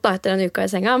jævlig godt da, etter en uke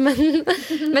i senga,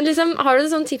 men liksom, har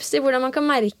du sånn tips til hvordan man kan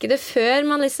merke det før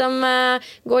man liksom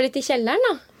går litt i kjelleren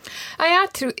da? Ja,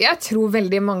 jeg tror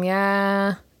veldig mange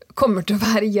kommer til å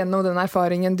være gjennom den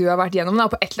erfaringen du har vært gjennom da,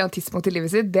 på et eller annet tidspunkt i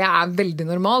livet sitt. Det veldig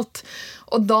normalt.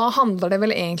 Og da handler det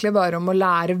vel egentlig bare om å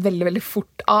lære veldig, veldig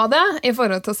fort av det, i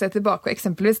forhold til å se tilbake på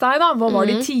eksempelvis deg da. Hva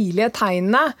var de tidlige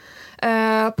tegnene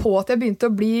på at jeg begynte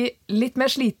å bli litt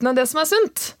mer sliten enn det som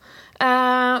sunt?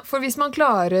 For hvis man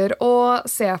klarer å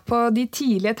se på de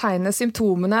tidlige tegnene,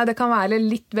 symptomene, det kan være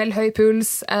litt vel høy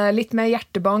puls, litt mer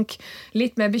hjertebank,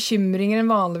 litt mer bekymringer enn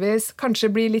vanligvis,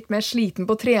 kanskje bli litt mer sliten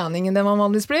på treningen enn man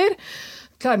vanligvis blir.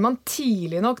 Klarer man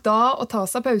tidlig nok da å ta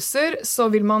seg pauser, så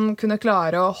vil man kunne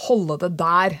klare å holde det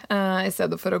der, i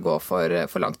stedet for å gå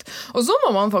for langt. Og så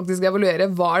må man faktisk evaluere,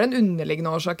 hva den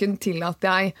underliggende årsaken til at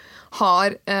jeg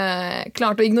har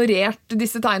klart å ignorere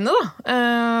disse tegnene da?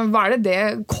 Hva det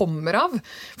kommer av?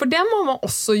 For det må man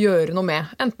også gjøre noe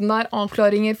med. Enten det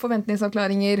avklaringer,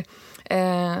 forventningsavklaringer,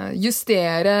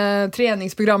 justere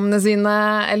treningsprogrammene sine,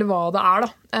 eller hva det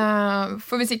da.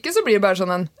 For hvis ikke så blir det bare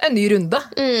sånn en ny runde.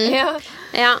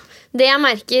 Ja, det jeg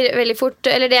merker veldig fort,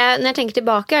 eller når jeg tenker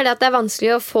tilbake, det at det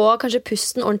vanskelig å få kanskje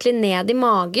pusten ordentlig ned i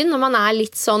magen når man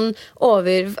litt sånn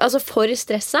for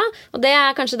stresset, og det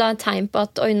kanskje da et tegn på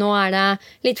at oi, nå det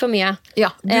litt for mye.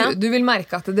 Ja, du vil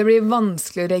merke at det blir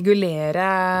vanskelig å regulere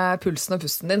pulsen og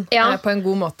pusten din på en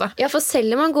god måte. Ja, for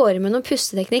selv om man går med noen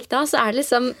pusteteknikk da, så det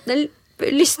liksom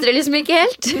lystrer liksom ikke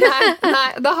helt. Nei,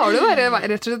 da har du bare,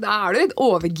 rett og slett, da du litt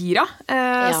overgira.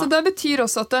 Så det betyr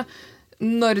også at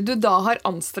når du da har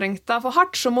anstrengt deg for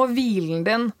hardt, så må hvilen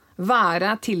din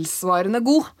være tilsvarende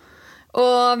god.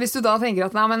 Og hvis du da tenker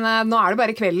at nei, men nå det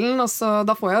bare kvelden, og så,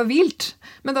 da får jeg jo hvilt.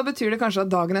 Men da betyr det kanskje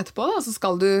at dagen etterpå, da, så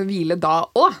skal du hvile da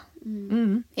også.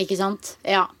 Ikke sant?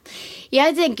 Ja.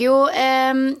 Jeg tenker jo...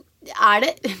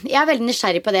 jeg veldig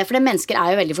nysgjerrig på det, for mennesker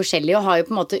jo veldig forskjellige og har jo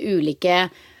på en måte ulike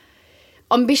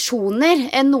ambisjoner.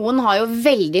 Noen har jo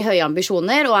veldig høye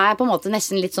ambisjoner og på en måte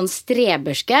nesten litt sånn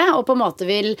streberske og på en måte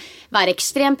vil være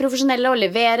ekstremt profesjonelle og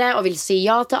levere og vil si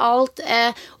ja til alt.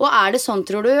 Og det sånn,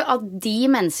 tror du, at de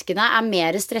menneskene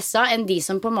mer stresset enn de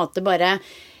som på en måte bare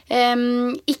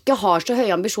ikke har så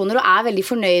høye ambisjoner og veldig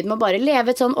fornøyd med å bare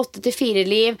leve et sånn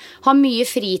 8-4-liv, ha mye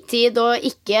fritid og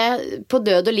ikke på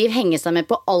død og liv henge seg med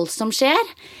på alt som skjer?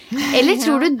 Eller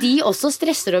tror du de også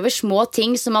stresser over små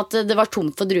ting som at det var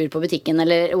tomt for druer på butikken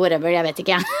eller whatever, jeg vet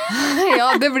ikke. Ja,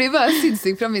 det blir bare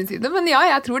sinnssykt fra min side, men ja,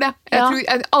 jeg tror det. Jeg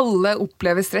tror alle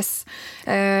opplever stress.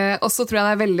 Og så tror jeg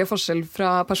det veldig forskjell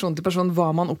fra person til person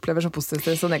hva man opplever som positivt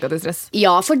stress og negativt stress.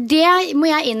 Ja, for det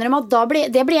må jeg innrømme at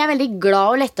det blir jeg veldig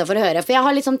glad og letta glad for å høre. For jeg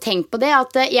har liksom tenkt på det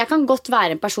at jeg kan godt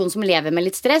være en person som lever med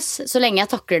litt stress, så lenge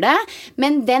jeg takler det.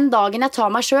 Men den dagen jeg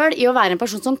tar meg selv i å være en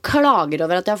person som klager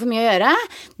over at jeg har for mye å gjøre,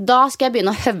 da skal jeg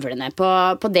begynne å høvle ned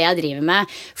på det jeg driver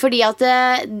med. Fordi at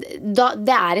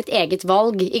det er et eget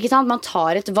valg, ikke sant? Man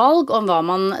tar et valg om hva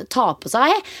man tar på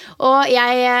seg. Og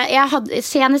jeg hadde,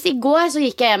 senest i går så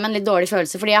gikk jeg hjem med en litt dårlig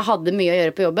følelse fordi jeg hadde mye å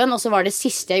gjøre på jobben, og så var det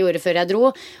siste jeg gjorde før jeg dro,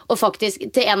 og faktisk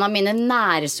til en av mine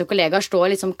næreste kollegaer stå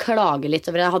og liksom klage litt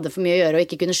over at jeg hadde for mye å gjøre og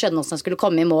ikke kunne skjønne hvordan jeg skulle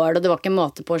komme i mål, og det var ikke en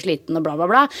måte på sliten og bla bla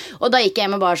bla. Og da gikk jeg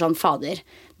hjem og bare sånn, fader,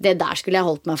 det der skulle jeg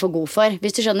holdt meg for god for,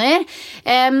 hvis du skjønner.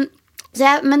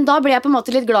 Men da ble jeg på en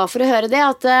måte litt glad for å høre det,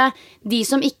 at de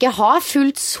som ikke har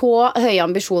fullt så høye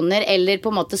ambisjoner eller på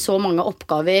en måte så mange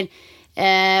oppgaver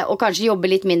og kanskje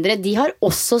jobber litt mindre, de har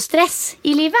også stress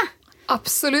i livet.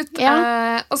 Absolutt.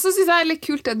 Og så synes jeg det er litt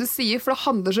kult det du sier, for det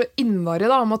handler så innmari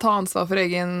da, om å ta ansvar for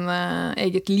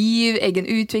eget liv, egen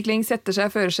utvikling, sette seg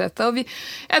i førersetet. Og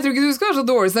jeg tror ikke du skal være så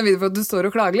dårlig som videre for at du står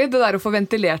og klager litt. Det der å få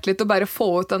ventilert litt og bare få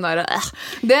ut den der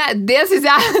det synes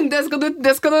jeg, det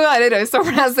skal du være røys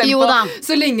for deg selv på.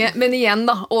 Så lenge, men igjen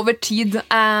da, over tid.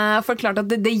 For klart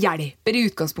at det hjelper i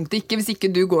utgangspunktet ikke hvis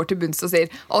ikke du går til bunns og sier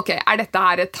ok, er dette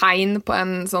her et tegn på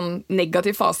en sånn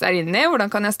negativ fase jeg er inne i?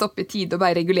 Hvordan kan jeg stoppe i tide og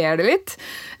bare regulere det litt?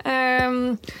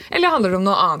 Eller handler det om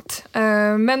noe annet?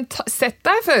 Men sett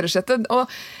deg i førersetet, og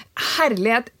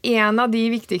herlighet, en av de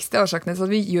viktigste årsakene til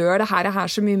at vi gjør det her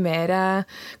så mye mer,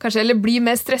 kanskje, eller blir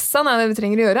mer stresset enn det vi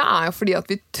trenger å gjøre, er jo fordi at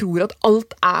vi tror at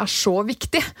alt er så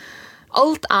viktig.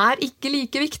 Alt er ikke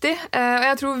like viktig, og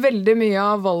jeg tror veldig mye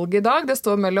av valget i dag, det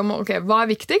står mellom, ok, hva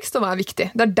er viktigst og hva er viktig?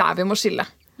 Det er der vi må skille.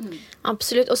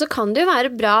 Absolutt, og så kan det jo være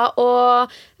bra å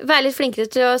være litt flinkere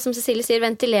til å, som Cecilie sier,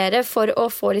 ventilere for å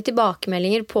få litt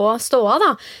tilbakemeldinger på ståa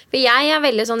da. For jeg er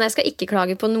veldig sånn, jeg skal ikke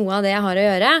klage på noe av det jeg har å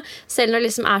gjøre. Selv når det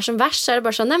liksom er som verst, så er det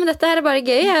bare sånn, nei, men dette her er bare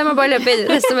gøy, jeg må bare løpe i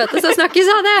neste møte, så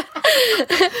snakkes av det.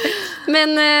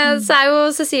 Men så er jo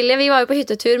Cecilie, vi var jo på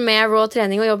hyttetur med Raw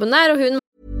trening og jobben der, og hun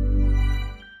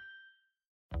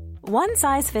One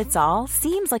size fits all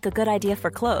seems like a good idea for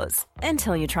clothes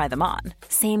until you try them on.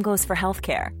 Same goes for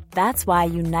healthcare. That's why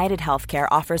United Healthcare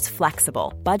offers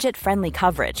flexible, budget-friendly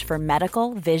coverage for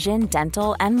medical, vision,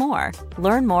 dental, and more.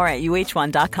 Learn more at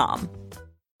uh1.com.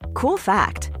 Cool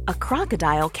fact, a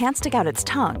crocodile can't stick out its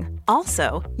tongue.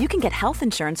 Also, you can get health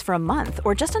insurance for a month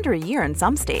or just under a year in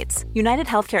some states. United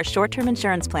Healthcare short-term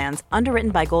insurance plans,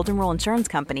 underwritten by Golden Rule Insurance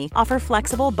Company, offer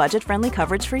flexible, budget-friendly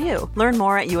coverage for you. Learn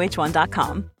more at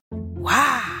uh1.com.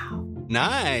 Wow.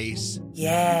 Nice.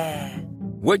 Yeah.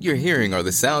 What you're hearing are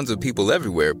the sounds of people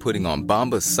everywhere putting on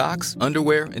Bombas socks,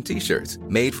 underwear, and T-shirts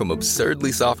made from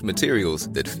absurdly soft materials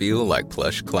that feel like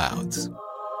plush clouds.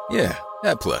 Yeah,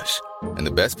 that plush. And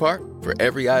the best part? For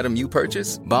every item you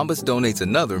purchase, Bombas donates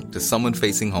another to someone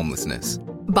facing homelessness.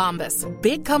 Bombas.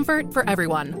 Big comfort for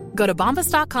everyone. Go to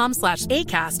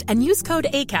bombas.com/ACAST and use code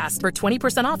ACAST for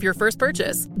 20% off your first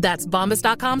purchase. That's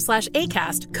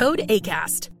bombas.com/ACAST. Code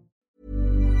ACAST.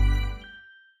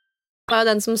 Jeg var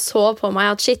jo den som så på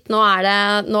meg at shit,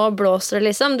 nå blåser det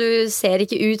liksom, du ser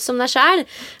ikke ut som deg selv,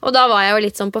 og da var jeg jo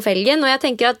litt sånn på felgen, og jeg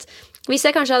tenker at hvis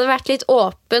jeg kanskje hadde vært litt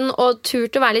åpen og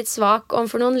turt å være litt svak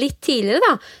overfor noen litt tidligere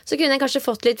da, så kunne jeg kanskje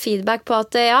fått litt feedback på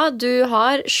at ja, du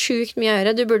har sjukt mye å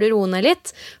gjøre, du burde roe ned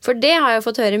litt, for det har jeg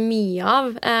fått høre mye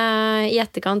av i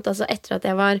etterkant, altså etter at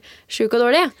jeg var sjuk og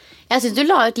dårlig. Jeg synes du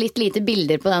la ut litt lite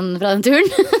bilder på fra den turen.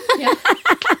 Ja.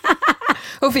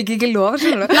 Hun fikk ikke lov,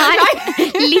 skjønner du? Nei,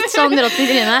 litt sånn rått i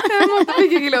trynet. Hun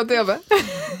fikk ikke lov til å jobbe.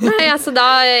 Nei, altså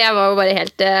da, jeg var jo bare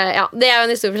helt, ja, det er jo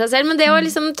en historie for seg selv, men det å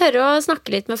liksom tørre å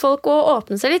snakke litt med folk og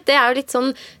åpne seg litt, det er jo litt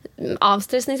sånn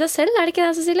avstressende i seg selv, er det ikke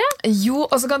det, Cecilie? Jo,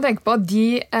 og så kan jeg tenke på at de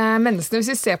menneskene,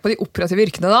 hvis vi ser på de operative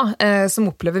yrkene da, som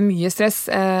opplever mye stress,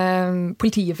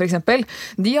 politiet for eksempel,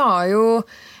 de har jo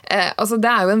altså det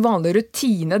er jo en vanlig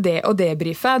rutine det å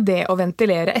debrife, det å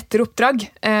ventilere etter oppdrag,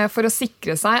 for å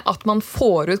sikre seg at man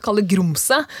får ut kalde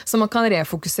grumset, så man kan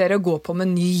refokusere og gå på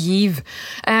med ny giv.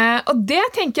 Og det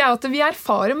tenker jeg at vi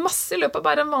erfarer masse i løpet av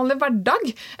bare en vanlig hverdag,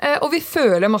 og vi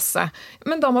føler masse.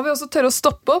 Men da må vi også tørre å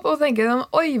stoppe opp og tenke,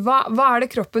 oi, hva er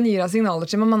det kroppen gir av signaler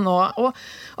til meg nå? Og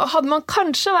hadde man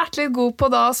kanskje vært litt god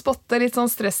på da å spotte litt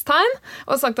sånn stresstegn,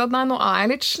 og sagt at nei, nå er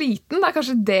jeg litt sliten, det er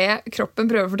kanskje det kroppen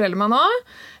prøver å fortelle meg nå.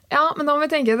 Ja, men da må vi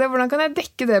tenke det, hvordan kan jeg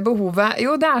dekke det behovet?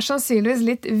 Jo, det er sannsynligvis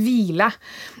litt hvile.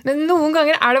 Men noen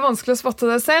ganger er det vanskelig å spotte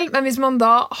det selv, men hvis man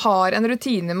da har en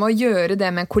rutine med å gjøre det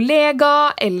med en kollega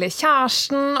eller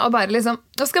kjæresten, og bare liksom,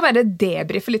 nå skal jeg bare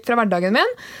debrife litt fra hverdagen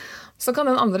min, så kan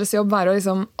den andres jobb være å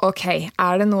liksom, ok,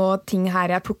 det noe ting her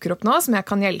jeg plukker opp nå som jeg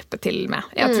kan hjelpe til med?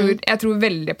 Jeg tror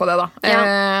veldig på det da.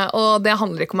 Og det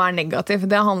handler ikke om å være negativ,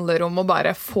 det handler om å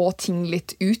bare få ting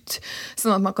litt ut,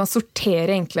 sånn at man kan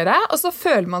sortere enklere, og så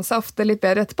føler man seg ofte litt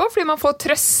bedre etterpå, fordi man får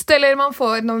trøst, eller man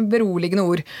får noen beroligende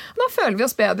ord. Da føler vi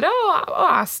oss bedre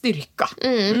og styrka.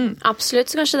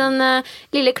 Absolutt, så kanskje den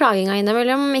lille klaginga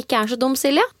innimellom ikke så dum,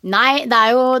 Silje? Nei,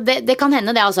 det kan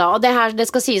hende det altså. Og det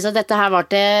skal sies at dette her var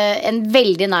til en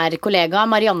veldig nær kollega,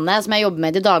 Marianne, som jeg jobber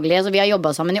med i daglige, så vi har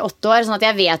jobbet sammen i 8 år, sånn at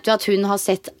jeg vet jo at hun har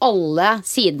sett alle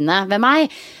sidene ved meg,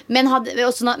 men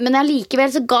allikevel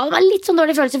så ga det meg litt sånn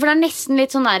dårlig følelse, for det nesten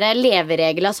litt sånn der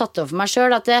leveregel jeg har satt over for meg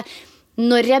selv, at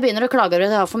når jeg begynner å klage over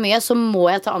at jeg har for mye, så må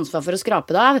jeg ta ansvar for å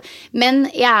skrape det av. Men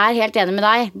jeg helt enig med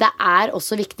deg, det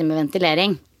også viktig med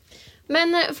ventilering.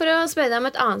 Men for å spørre deg om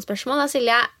et annet spørsmål da,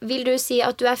 Silje, vil du si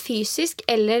at du fysisk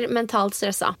eller mentalt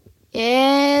stresset?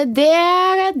 Det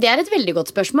et veldig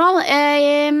godt spørsmål.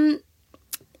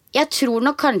 Jeg tror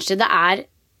nok kanskje det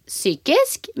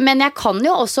psykisk, men jeg kan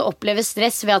jo også oppleve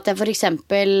stress ved at jeg for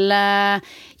eksempel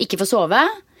ikke får sove,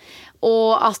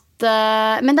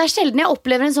 men det sjelden jeg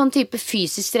opplever en sånn type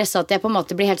fysisk stress at jeg på en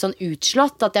måte blir helt sånn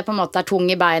utslått, at jeg på en måte tung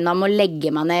i beina, må legge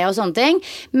meg ned og sånne ting,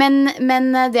 men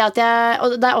det at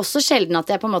og det også sjelden at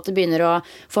jeg på en måte begynner å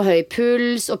få høy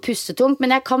puls og puste tungt,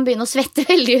 men jeg kan begynne å svette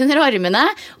veldig under armene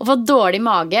og få dårlig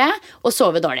mage og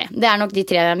sove dårlig. Det nok de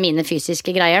 3 mine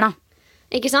fysiske greier da.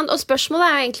 Ikke sant? Og spørsmålet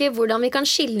jo egentlig hvordan vi kan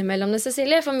skille mellom det,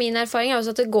 Cecilie. For min erfaring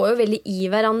også at det går jo veldig i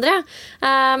hverandre.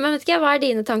 Men vet ikke, hva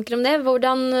dine tanker om det?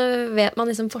 Hvordan vet man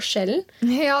liksom forskjellen?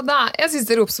 Ja, jeg synes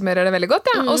dere oppsummerer det veldig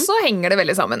godt, og så henger det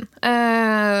veldig sammen.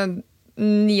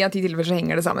 9 av 10 tilfeller så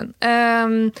henger det sammen.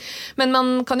 Men man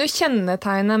kan jo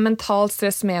kjennetegne mentalt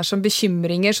stress mer som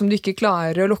bekymringer som du ikke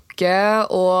klarer å lukke,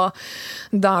 og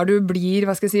der du blir,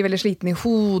 veldig sliten i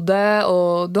hodet,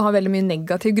 og du har veldig mye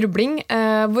negativ grubling,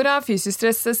 hvorav fysisk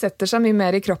stress setter seg mye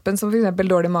mer i kroppen, som for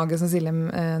eksempel dårlig mage, som Silje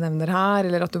nevner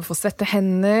her, eller at du får svette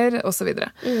hender, og så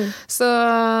videre. Så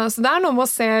det noe med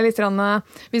å se litt,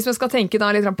 hvis man skal tenke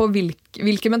da litt på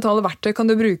hvilke mentale verktøy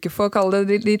kan du bruke for å kalle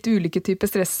det litt ulike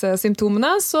typer stresssymptomer,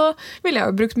 så ville jeg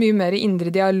jo brukt mye mer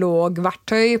indre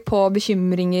dialogverktøy på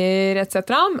bekymringer,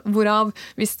 etc. Hvorav,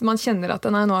 hvis man kjenner at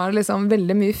nå det liksom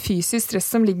veldig mye fysisk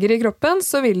stress som ligger i kroppen,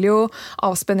 så vil jo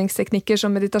avspenningsteknikker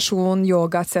som meditasjon,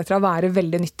 yoga, etc. være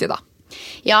veldig nyttig da.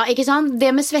 Ja, ikke sant? Det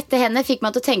med svette hender fikk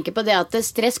meg til å tenke på det at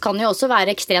stress kan jo også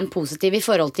være ekstremt positiv i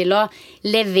forhold til å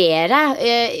levere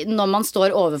når man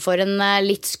står overfor en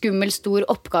litt skummel, stor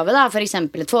oppgave da, for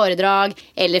eksempel et foredrag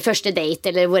eller første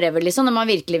date eller whatever, liksom, når man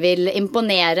virkelig vil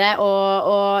imponere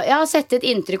og sette et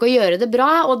inntrykk og gjøre det bra,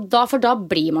 og for da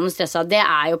blir man stresset. Det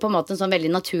jo på en måte en sånn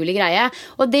veldig naturlig greie,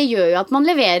 og det gjør jo at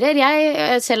man leverer.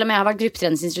 Selv om jeg har vært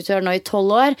gruppetreningsinstruktør nå i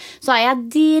 12 år, så jeg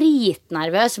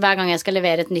dritnervøs hver gang jeg skal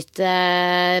levere et nytt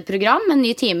program, en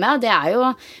ny time. Det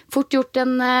jo fort gjort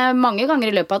mange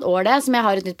ganger i løpet av et år det, som jeg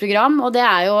har et nytt program, og det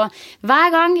jo hver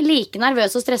gang like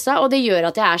nervøs og stresset, og det gjør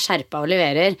at jeg skjerpet og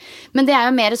leverer. Men det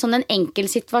jo mer sånn en enkel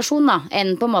situasjon da,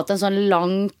 enn på en måte en sånn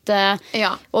langt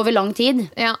over lang tid.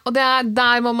 Ja, og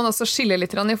der må man også skille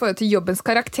litt i forhold til jobbens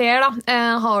karakter da.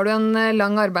 Har du en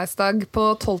lang arbeidsdag på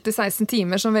 12-16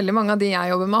 timer, som veldig mange av de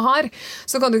jeg jobber med har,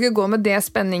 så kan du ikke gå med det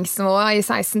spenningsnivået i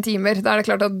 16 timer. Da det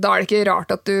klart at da det ikke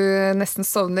rart at du nesten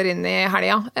sovner inn i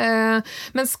helga.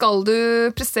 Men skal du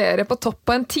prestere på topp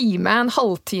på en time, en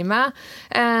halvtime,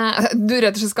 du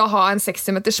rett og slett skal ha en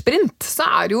 60 meter sprint, så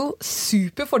det jo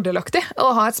super fordelaktig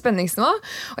å ha et spenningsnivå.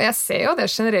 Og jeg ser jo det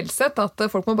generelt sett, at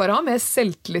folk må bare ha mer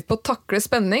selvtillit på å takle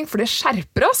spenning, for det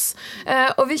skjerper oss.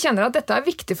 Og vi kjenner at dette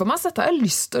viktig for meg, så dette har jeg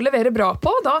lyst til å levere bra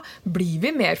på, da blir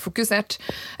vi mer fokusert.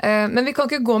 Men vi kan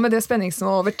ikke gå med det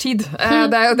spenningsnivået over tid.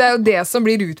 Det jo det som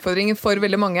blir utfordringen for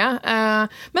veldig mange.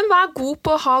 Men vær god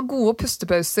på å ha gode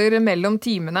pustepauser mellom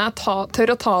timene,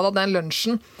 tør å ta deg den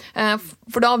lunsjen,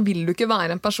 for da vil du ikke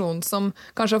være en person som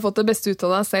kanskje har fått det beste ut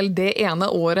av deg selv det ene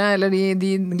året, eller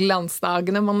de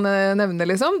glansdagene man nevner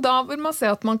liksom. Da vil man se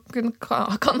at man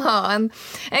kan ha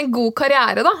en god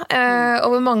karriere da,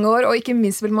 over mange år, og ikke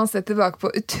minst vil man se tilbake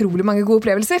på utrolig mange gode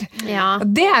opplevelser. Ja.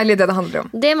 Det litt det handler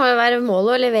om. Det må jo være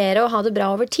målet å levere og ha det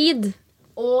bra over tid.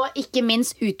 Og ikke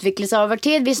minst utvikle seg over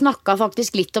tid. Vi snakket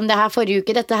faktisk litt om det her forrige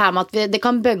uke, dette her med at det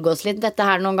kan bøgge oss litt dette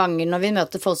her noen ganger når vi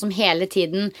møter folk som hele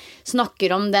tiden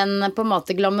snakker om den på en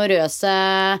måte glamorøse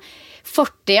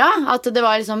fortida, at det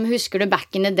var liksom, husker du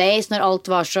back in the days når alt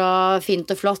var så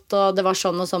fint og flott og det var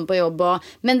sånn og sånn på jobb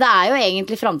men det jo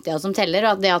egentlig fremtiden som teller,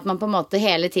 og det at man på en måte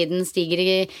hele tiden stiger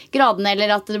i gradene,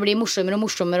 eller at det blir morsommere og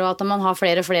morsommere, og at man har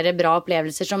flere og flere bra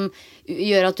opplevelser som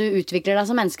gjør at du utvikler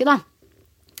deg som menneske da.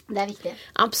 Det er viktig.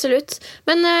 Absolutt.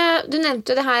 Men du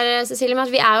nevnte jo det her, Cecilie, med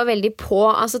at vi jo veldig på.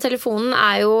 Altså, telefonen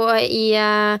jo i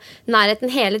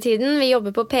nærheten hele tiden. Vi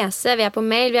jobber på PC, vi på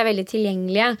mail, vi veldig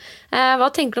tilgjengelige.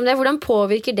 Hva tenker du om det? Hvordan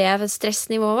påvirker det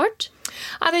stressnivået vårt?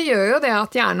 Det gjør jo det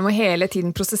at hjernen må hele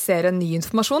tiden prosessere ny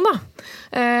informasjon, da.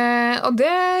 Og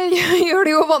det gjør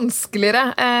det jo vanskeligere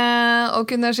å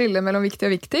kunne skille mellom viktig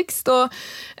og viktigst. Og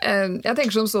jeg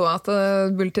tenker som så at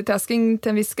multitasking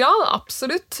til en viss grad,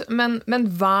 absolutt, men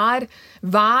vær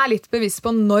litt bevisst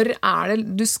på når det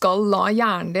du skal la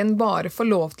hjernen din bare få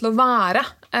lov til å være.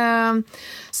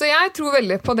 Så jeg tror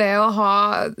veldig på det å ha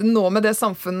nå med det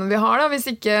samfunnet vi har, da,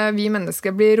 hvis ikke vi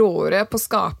mennesker blir råere på å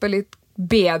skape litt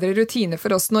bedre rutiner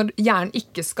for oss når hjernen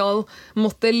ikke skal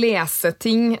måtte lese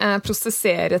ting,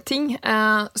 prosessere ting,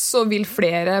 så vil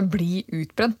flere bli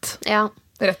utbrent. Ja.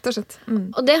 Rett og slett.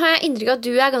 Og det har jeg inntrykk av at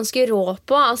du ganske rå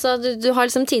på. Altså, du har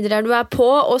liksom tider der du på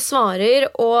og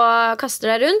svarer og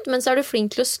kaster deg rundt, men så du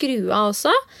flink til å skru av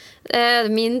også.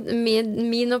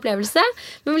 Min opplevelse.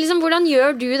 Men liksom, hvordan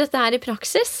gjør du dette her i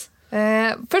praksis?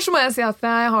 Først så må jeg si at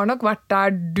jeg har nok vært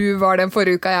der du var den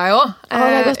forrige uka, jeg også.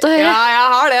 Det er godt å høre. Ja, jeg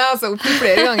har det, altså, opptil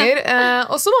flere ganger.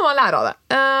 Og så må man lære av det.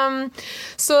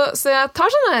 Så jeg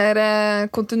tar sånne her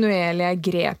kontinuerlige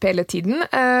grep hele tiden.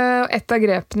 Et av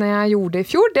grepene jeg gjorde i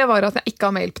fjor, det var at jeg ikke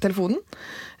har mail på telefonen.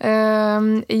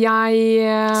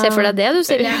 Se for deg det, du,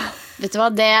 Silje. Vet du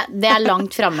hva, det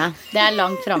langt fremme. Det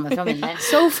langt fremme fra min del.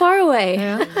 So far away.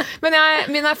 Ja. Men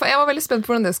jeg var veldig spent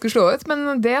på hvordan det skulle slå ut,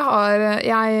 men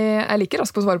jeg liker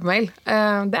raskt på å svare på mail.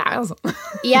 Det jeg altså.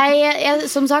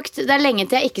 Som sagt, det lenge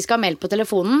til jeg ikke skal ha mail på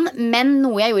telefonen, men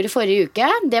noe jeg gjorde forrige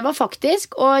uke, det var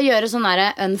faktisk å gjøre sånn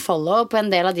der unfollow på en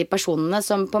del av de personene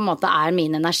som på en måte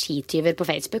mine energityver på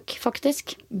Facebook,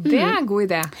 faktisk. Det en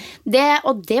god idé.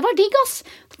 Og det var digg, ass.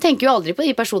 Tenker jo aldri på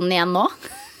de personene igjen nå.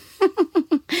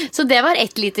 Så det var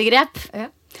ett lite grep. Ja.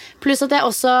 Pluss at jeg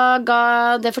også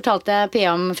det fortalte jeg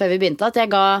Pia om før vi begynte, at jeg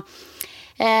ga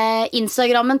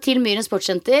Instagrammen til Myren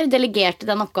Sportssenter, delegerte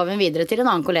den oppgaven videre til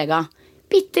en annen kollega.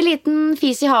 Bitte liten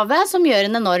fis i havet som gjør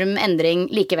en enorm endring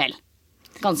likevel.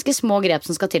 Ganske små grep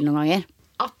som skal til noen ganger.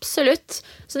 Absolutt.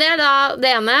 Så det da det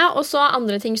ene. Og så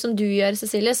andre ting som du gjør,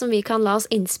 Cecilie, som vi kan la oss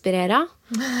inspirere av.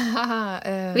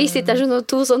 Vi sitter her som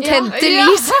to sånn tente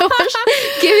lys.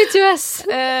 Give it to us.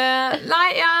 Nei,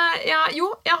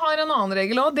 jeg har en annen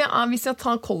regel også. Det hvis jeg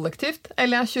tar kollektivt,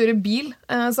 eller jeg kjører bil,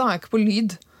 så har jeg ikke på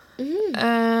lyd.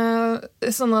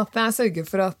 Sånn at jeg sørger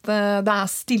for at det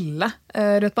stille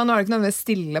rødt på. Nå det ikke nødvendigvis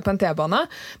stille på en T-bane,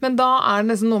 men da det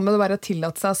nesten noe med det bare å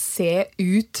tillate seg å se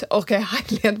ut. Ok,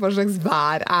 herlighet, hva slags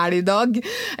vær det i dag?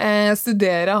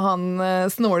 Studere han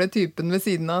snåle typen ved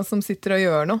siden av som sitter og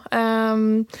gjør noe.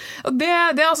 Og det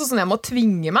altså sånn jeg må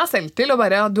tvinge meg selv til, og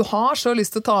bare, du har så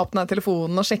lyst til å ta opp den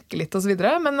telefonen og sjekke litt og så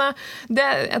videre, men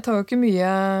jeg tar jo ikke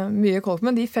mye koll på,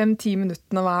 men de 5-10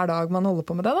 minuttene hver dag man holder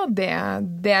på med det,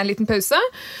 det en liten pause.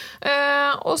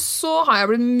 Og så har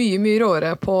jeg blitt mye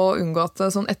råere på å unngå at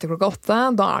sånn etter 8,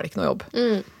 da det ikke noe jobb.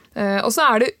 Og så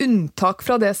det unntak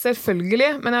fra det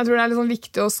selvfølgelig, men jeg tror det litt sånn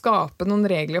viktig å skape noen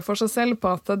regler for seg selv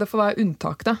på at det får være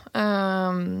unntak det.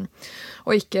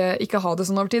 Og ikke ha det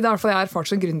sånn over tid. Det i hvert fall jeg erfart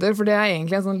som gründer, for det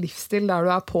egentlig en sånn livsstil der du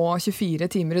på 24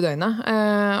 timer i døgnet.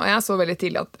 Og jeg så veldig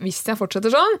tidlig at hvis jeg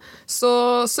fortsetter sånn,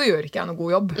 så gjør ikke jeg noe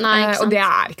god jobb. Nei, og det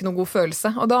ikke noe god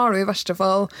følelse. Og da har du i verste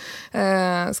fall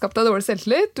skapt deg dårlig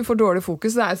selvtillit, du får dårlig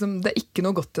fokus, det ikke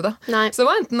noe godt i det. Nei. Så det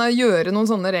var enten å gjøre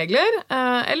noen sånne regler,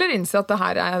 eller innse at det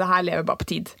her lever bare på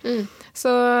tid.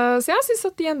 Så jeg synes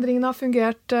at de endringene har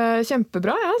fungert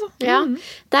kjempebra. Altså. Ja,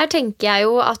 der tenker jeg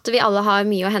jo at vi alle har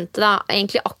mye å hente da.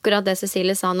 Egentlig akkurat det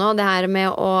Cecilie sa nå, det her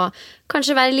med å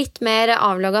kanskje være litt mer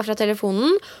avlogget fra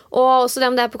telefonen, og også det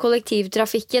om det på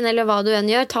kollektivtrafikken eller hva du enn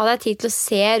gjør, ta deg tid til å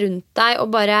se rundt deg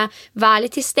og bare være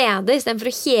litt til stede i stedet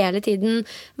for å hele tiden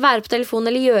være på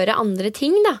telefonen eller gjøre andre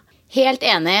ting da. Helt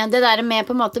enig. Det der med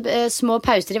på en måte små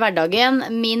pauser i hverdagen.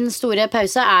 Min store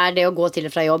pause det å gå til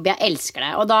og fra jobb. Jeg elsker det.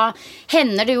 Og da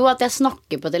hender det jo at jeg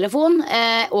snakker på telefon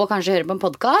og kanskje hører på en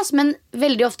podcast, men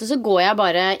veldig ofte så går jeg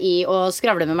bare i å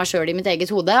skravle med meg selv i mitt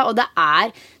eget hode, og det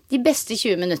de beste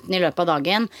 20 minuttene i løpet av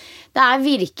dagen. Det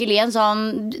virkelig en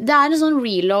sånn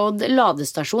reload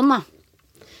ladestasjon da.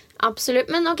 Absolutt,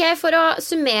 men ok, for å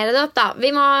summere det opp da, vi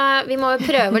må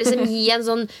prøve å liksom gi en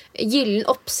sånn gyllen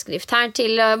oppskrift her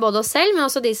til både oss selv, men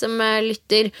også de som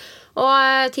lytter.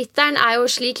 Og titelen jo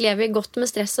 «Slik lever vi godt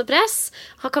med stress og press».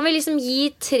 Kan vi liksom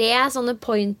gi 3 sånne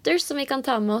pointers som vi kan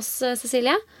ta med oss,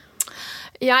 Cecilie?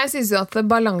 Jeg synes jo at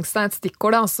balanse et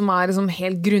stikkord da, som liksom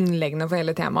helt grunnleggende for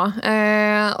hele temaet.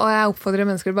 Og jeg oppfordrer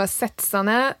mennesker til å bare sette seg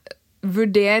ned,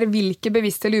 vurder hvilke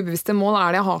bevisste eller ubevisste mål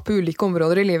det jeg har på ulike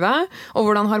områder i livet, og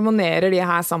hvordan harmonerer de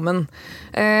her sammen.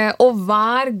 Og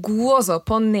vær god også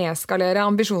på å nedskalere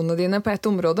ambisjonene dine på et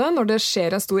område når det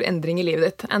skjer en stor endring i livet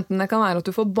ditt. Enten det kan være at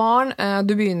du får barn,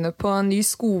 du begynner på en ny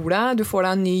skole, du får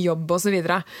deg en ny jobb og så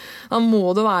videre. Da må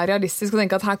du være realistisk og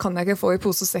tenke at her kan jeg ikke få i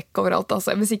pose og sekk overalt.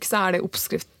 Altså, hvis ikke så det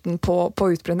oppskriften på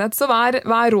utbrenthet. Så vær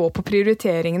rå på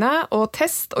prioriteringene, og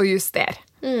test og juster.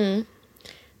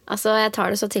 Altså, jeg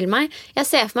tar det så til meg. Jeg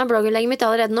ser for meg blogginnlegget mitt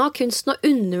allerede nå. Kunsten å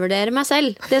undervurdere meg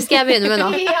selv. Det skal jeg begynne med nå.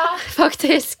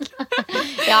 Faktisk.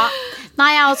 Ja.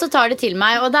 Nei, jeg også tar det til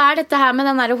meg. Og det dette her med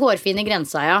den der hårfine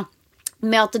grensa, ja.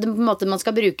 Med at det, på en måte, man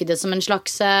skal bruke det som en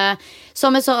slags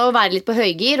som å være litt på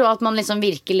høygir, og at man liksom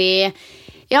virkelig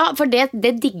ja, for det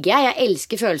digger jeg. Jeg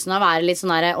elsker følelsen av å være litt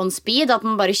sånn der on speed, at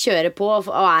man bare kjører på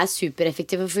og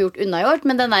supereffektiv og får gjort unnagjort.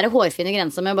 Men den der hårfine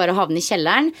grensa med å bare havne i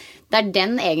kjelleren, det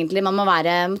den egentlig man må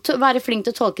være flink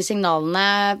til å tolke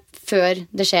signalene før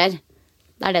det skjer.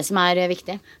 Det det som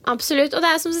viktig. Absolutt, og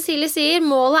det som Cecilie sier,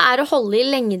 målet å holde i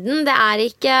lengden. Det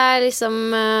ikke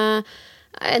liksom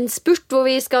en spurt hvor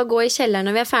vi skal gå i kjelleren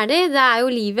når vi ferdig. Det jo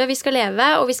livet vi skal leve,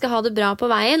 og vi skal ha det bra på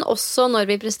veien, også når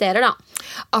vi presterer da.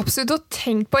 Absolutt, og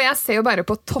tenk på, jeg ser jo bare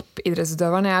på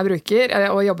toppidrettsutøverne jeg bruker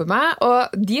og jobber med,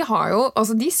 og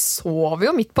de sover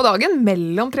jo midt på dagen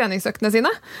mellom treningsøktene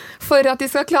sine, for at de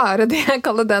skal klare det jeg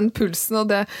kaller den pulsen og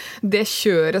det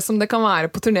kjøret som det kan være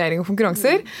på turnering og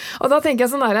konkurranser. Og da tenker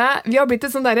jeg sånn der, vi har blitt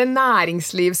et sånn der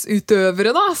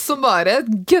næringslivsutøvere da, som bare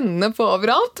gønner på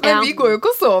overalt, men vi går jo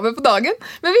ikke og sover på dagen.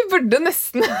 Men vi burde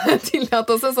nesten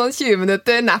tillate oss en sånn 20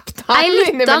 minutter nap-time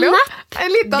innimellom.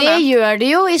 Det gjør de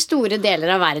jo i store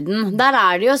deler av verden. Der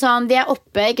det jo sånn, de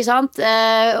oppe, ikke sant?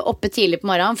 Oppe tidlig på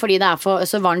morgenen fordi det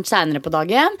så varmt senere på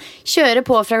dagen. Kjører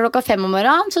på fra 5:00 om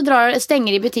morgenen, så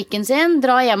stenger de butikken sin,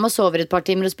 drar hjem og sover et par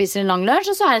timer og spiser en lang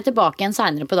lunsj, og så de tilbake igjen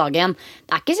senere på dagen.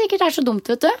 Det ikke sikkert det så dumt,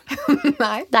 vet du.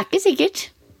 Nei. Det ikke sikkert.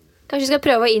 Kanskje vi skal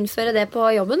prøve å innføre det på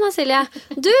jobben da, Silje?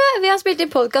 Vi har spilt i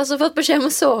podcast og fått beskjed om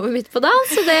å sove midt på dagen,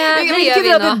 så det gjør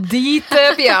vi nå. Dit,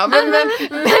 Pia, men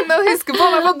husk på å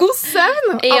være på god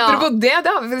søvn. Ja. Apropos det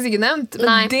har vi faktisk ikke nevnt.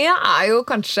 Men det jo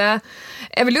kanskje,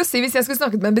 jeg vil jo si hvis jeg skulle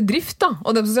snakket med en bedrift da,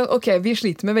 og de sa, ok, vi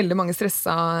sliter med veldig mange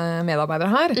stressa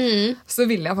medarbeidere her, så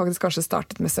ville jeg faktisk kanskje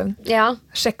startet med søvn. Ja.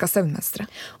 Sjekka søvnmestre.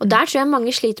 Og der tror jeg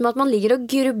mange sliter med at man ligger og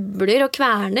grubler og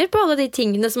kverner på alle de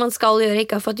tingene som man skal gjøre,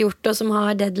 ikke har fått gjort, og som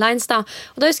har deadlines. Da.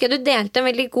 Og da husker jeg du delte en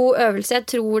veldig god øvelse, jeg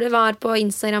tror det var på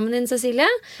Instagrammen din, Cecilie,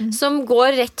 som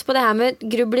går rett på det her med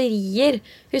grublerier.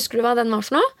 Husker du hva den var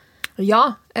for noe? Ja,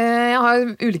 jeg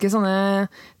har ulike sånne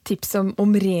tips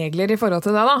om regler i forhold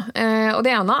til det da. Og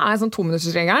det ene sånn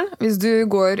 2-minuttersregelen. Hvis du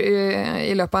går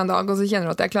i løpet av en dag og så kjenner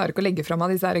du at jeg klarer ikke å legge frem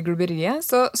av disse her grubleriet,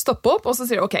 så stopp opp og så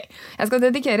sier du, ok, jeg skal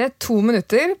dedikere 2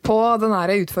 minutter på den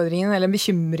her utfordringen eller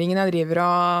bekymringen jeg driver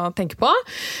og tenker på.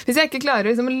 Hvis jeg ikke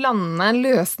klarer liksom, å lande en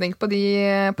løsning på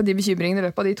de bekymringene i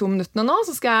løpet av de 2 minuttene nå,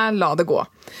 så skal jeg la det gå.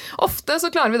 Ofte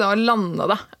så klarer vi da å lande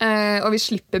det, og vi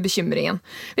slipper bekymringen.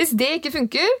 Hvis det ikke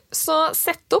funker, så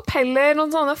sett opp heller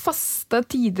noen sånne faste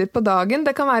tider på dagen.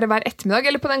 Det kan være hver ettermiddag,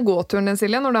 eller på den gåturen din,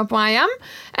 Silje, når du på vei hjem,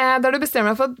 der du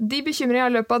bestemmer deg for at de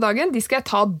bekymringene i løpet av dagen, de skal jeg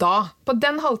ta da. På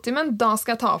den halvtimen, da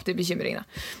skal jeg ta opp de bekymringene.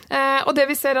 Og det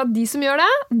vi ser at de som gjør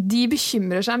det, de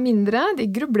bekymrer seg mindre,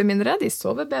 de grubler mindre, de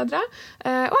sover bedre,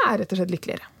 og rett og slett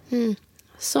lykkeligere.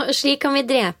 Så slik kan vi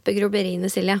drepe grubleriene,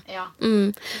 Silje. Ja.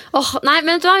 Nei,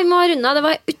 men vet du hva, vi må runde av. Det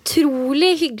var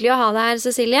utrolig hyggelig å ha deg her,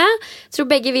 Cecilie. Jeg tror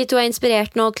begge vi to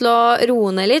inspirert nå til å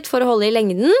roe ned litt for å holde i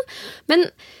lengden. Men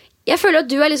jeg føler at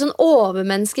du litt sånn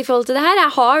overmenneske i forhold til det her.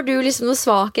 Har du liksom noen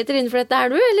svakheter innenfor dette her,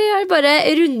 du? Eller bare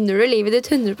runder du livet ditt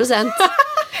 100%?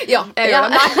 Ja, jeg gjør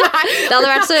det. Det hadde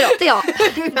vært så rått, ja.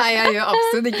 Nei, jeg gjør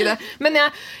absolutt ikke det. Men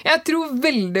jeg tror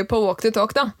veldig på walk to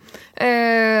talk, da.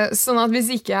 Sånn at hvis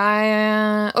ikke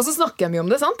jeg og så snakker jeg mye om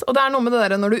det, sant? Og det noe med det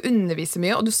der når du underviser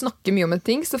mye og du snakker mye om en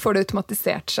ting, så får det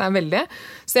automatisert seg veldig.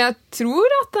 Så jeg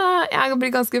tror at jeg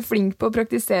blir ganske flink på å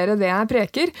praktisere det jeg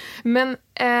preker, men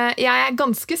jeg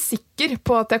ganske sikker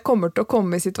på at jeg kommer til å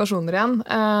komme i situasjoner igjen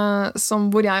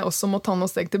hvor jeg også må ta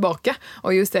noen steg tilbake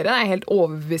og justere. Det jeg helt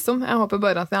overbevist om. Jeg håper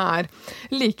bare at jeg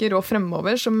like rå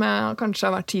fremover som jeg kanskje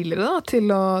har vært tidligere da,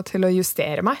 til å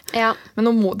justere meg. Ja. Men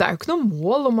det jo ikke noe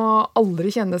mål om å aldri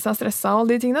kjenne seg stresset og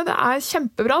alle de tingene. Det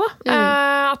kjempebra da.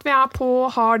 At vi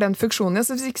har den funksjonen.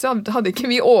 Så hvis ikke så hadde ikke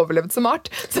vi overlevd som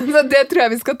art. Så det tror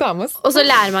jeg vi skal ta med oss. Og så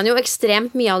lærer man jo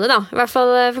ekstremt mye av det da. I hvert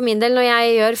fall for min del, når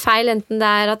jeg gjør feil, enten det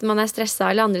at man stresset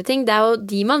eller andre ting, det jo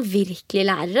de man virkelig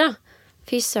lærer av.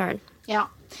 Fy søren. Ja.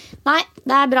 Nei,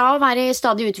 det bra å være i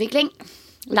stadig utvikling.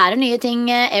 Lærer nye ting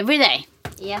every day.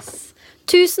 Yes.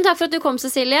 Tusen takk for at du kom,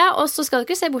 Cecilie. Og så skal du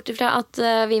ikke se bort ifra at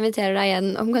vi inviterer deg igjen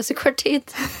om ganske kort tid.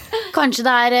 Kanskje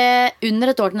det er under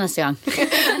et år til neste gang.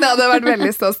 Det hadde vært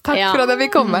veldig stas. Takk for at jeg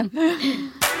fikk komme.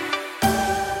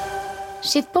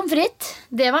 Shit pommes frites.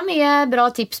 Det var mye bra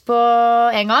tips på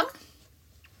en gang.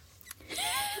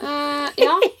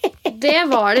 Ja,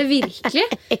 det var det virkelig.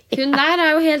 Hun der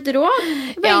er jo helt rå.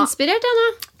 Jeg ble inspirert jeg nå.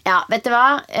 Ja, vet du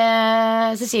hva?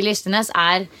 Cecilie Ysternes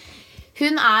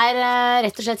Hun er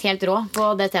rett og slett helt rå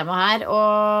på det temaet her.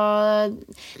 Og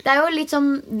det er jo litt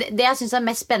sånn det jeg synes er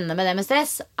mest spennende med det med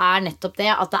stress, er nettopp det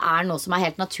at det er noe som er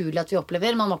helt naturlig at vi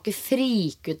opplever. Man må ikke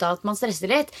frike ut av at man stresser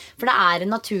litt, for det er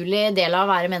en naturlig del av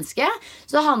å være menneske.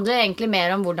 Så det handler egentlig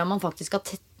mer om hvordan man faktisk skal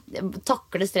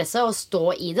takle stresset og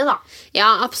stå i det da.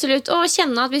 Ja, absolutt. Og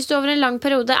kjenne at hvis du over en lang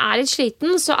periode er litt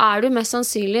sliten, så er du mest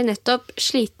sannsynlig nettopp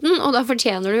sliten, og da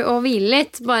fortjener du å hvile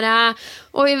litt. Bare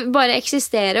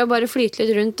eksistere og bare flyte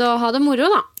litt rundt og ha det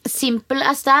moro da. Simple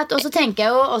as that. Og så tenker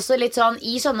jeg jo også litt sånn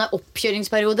i sånne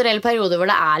oppkjøringsperioder eller perioder hvor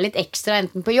det er litt ekstra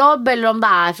enten på jobb, eller om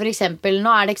det er for eksempel,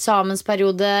 nå er det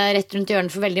eksamensperiode rett rundt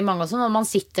hjørnet for veldig mange også, når man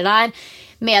sitter der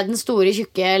med den store,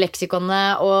 tjukke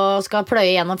leksikonet og skal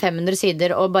pløye gjennom 500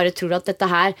 sider og bare tror at dette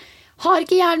her har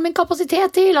ikke hjernen min kapasitet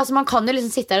til. Altså man kan jo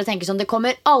liksom sitte der og tenke sånn, det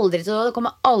kommer aldri til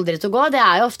å gå. Det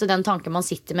er jo ofte den tanken man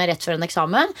sitter med rett før en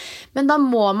eksamen. Men da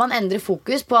må man endre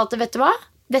fokus på at, vet du hva?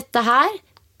 Dette her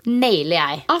nailer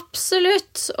jeg.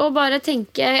 Absolutt. Og bare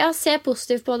tenke, se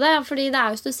positivt på det. Fordi det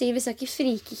er jo som du sier, vi skal ikke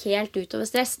frike helt utover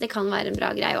stress. Det kan være en bra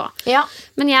greie også. Ja.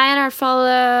 Men jeg er i hvert fall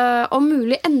om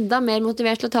mulig enda mer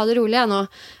motivert til å ta det rolig jeg nå.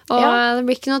 Og det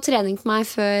blir ikke noe trening på meg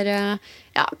før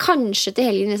kanskje til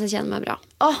helgen hvis jeg kjenner meg bra.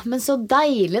 Men så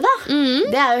deilig da.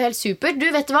 Det er jo helt supert. Du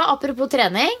vet hva, apropos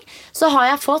trening, så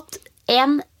har jeg fått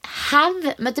en haug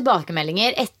med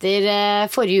tilbakemeldinger etter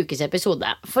forrige ukes episode.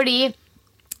 Fordi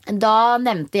da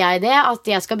nevnte jeg det at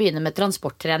jeg skal begynne med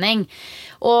transporttrening.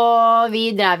 Og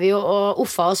vi drev jo og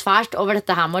uffa oss fælt over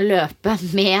dette her med å løpe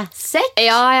med sekk.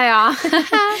 Ja.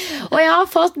 Og jeg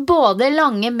har fått både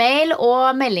lange mail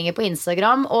og meldinger på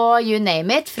Instagram og you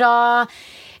name it fra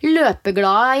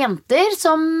løpeglade jenter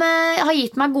som har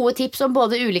gitt meg gode tips om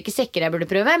både ulike sekker jeg burde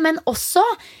prøve, men også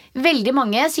veldig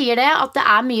mange sier det at det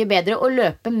er mye bedre å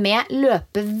løpe med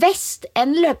løpevest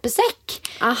enn løpesekk.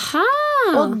 Aha.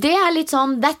 Og det er litt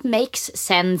sånn, that makes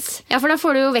sense. Ja, for da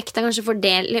får du jo vekta kanskje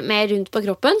fordelt mer rundt på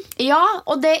kroppen. Ja,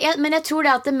 men jeg tror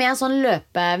det at med en sånn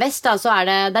løpevest da, så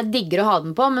det er diggere å ha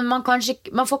den på, men man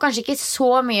får kanskje ikke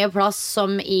så mye plass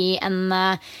som i en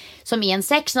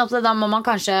sekk, sånn at da må man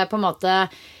kanskje på en måte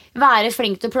være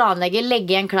flink til å planlegge,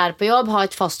 legge igjen klær på jobb, ha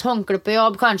et fast håndkle på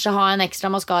jobb, kanskje ha en ekstra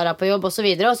mascara på jobb og så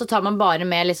videre, og så tar man bare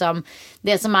med liksom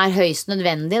det som er høyst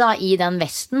nødvendig da, i den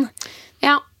vesten.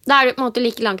 Ja, da er du på en måte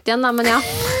like langt igjen da, men ja.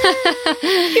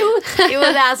 jo,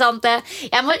 det er sant det.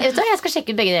 Jeg skal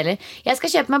sjekke ut begge deler. Jeg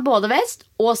skal kjøpe meg både vest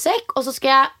og sekk, og så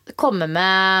skal jeg komme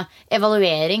med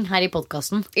evaluering her i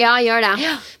podcasten. Ja, gjør det.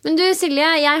 Ja. Men du Silje,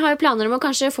 jeg har jo planer om å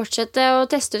kanskje fortsette å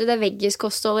teste ut det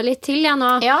veggiskostholdet litt til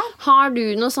nå. Ja. Har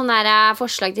du noen sånne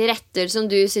forslag til retter som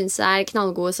du synes er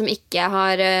knallgode, som ikke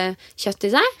har kjøtt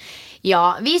i seg?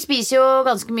 Ja, vi spiser jo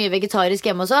ganske mye vegetarisk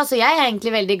hjemme også, så jeg er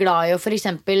egentlig veldig glad i å for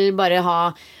eksempel bare ha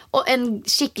en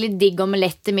skikkelig digg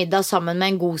omelett til middag sammen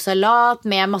med en god salat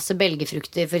med masse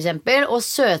belgefrukter for eksempel. Og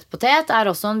søtpotet er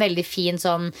også en veldig fin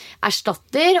sånn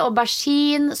erstatter.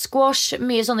 Aubergine, squash,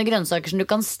 mye sånne grønnsaker som du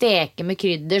kan steke med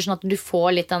krydder, sånn at du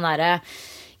får litt den der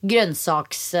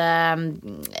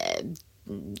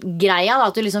grønnsaks-greia da,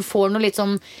 at du liksom får noe litt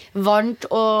sånn varmt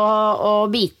og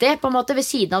bite på en måte ved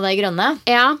siden av det grønne.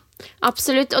 Ja,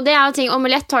 absolutt. Og det er jo ting,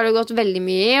 omelett har det gått veldig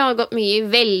mye i, og gått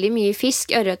veldig mye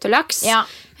fisk, ørret og laks. Ja.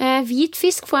 Hvit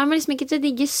fisk får jeg meg liksom ikke til å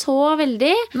digge så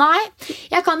veldig. Nei,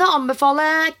 jeg kan jo anbefale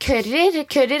curryer.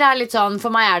 Curryer er litt sånn,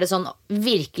 for meg er det sånn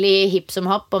virkelig hipp som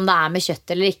hopp om det er med kjøtt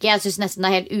eller ikke. Jeg synes nesten det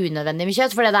er helt unødvendig med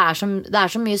kjøtt, for det er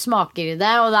så mye smaker i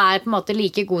det, og det er på en måte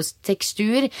like god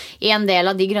tekstur i en del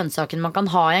av de grønnsakene man kan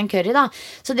ha i en curry da.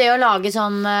 Så det å lage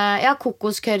sånn,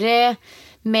 kokoscurry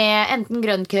med enten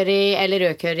grønn curry eller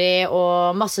rød curry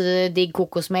og masse digg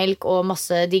kokosmelk og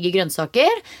masse digge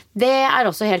grønnsaker, det er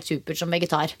også helt supert som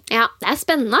vegetar. Ja, det er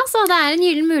spennende, så det er en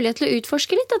gyllen mulighet til å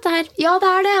utforske litt dette her. Ja, det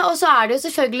er det, og så er det jo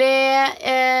selvfølgelig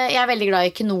jeg er veldig glad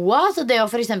i quinoa, så det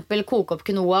å for eksempel koke opp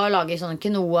quinoa og lage sånn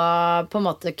quinoa, på en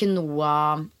måte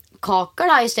quinoa kaker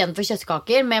da, I stedet for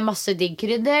kjøttkaker med masse digg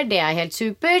krydder. Det helt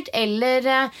supert. Eller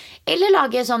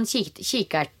lage sånn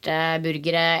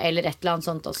kikertburgere eller et eller annet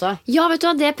sånt også. Ja, vet du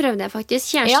hva, det prøvde jeg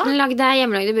faktisk. Kjæresten lagde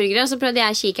hjemmelagde burgere, og så prøvde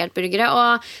jeg kikertburgere.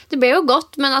 Og det ble jo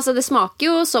godt, men altså, det smaker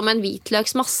jo som en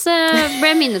hvitløksmasse,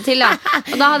 ble minnet til. Da.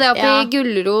 Og da hadde jeg oppi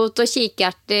gulrot og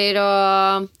kikerter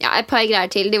og et par greier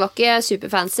til. De var ikke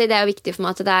superfancy. Det jo viktig for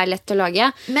meg at det lett å lage.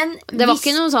 Men det var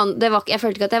ikke noe sånn, jeg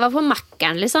følte ikke at jeg var på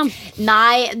Mac-eren, liksom.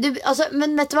 Nei,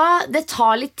 men vet du hva? Det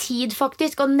tar litt tid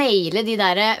faktisk å naile de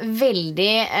der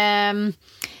veldig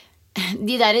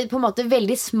de der på en måte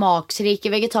veldig smaksrike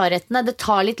vegetarrettene. Det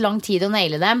tar litt lang tid å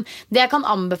naile dem. Det jeg kan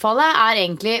anbefale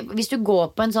egentlig, hvis du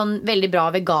går på en sånn veldig bra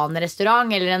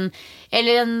veganerrestaurant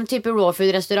eller en type raw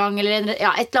food restaurant eller et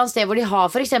eller annet sted hvor de har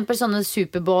for eksempel sånne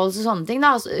superballs og sånne ting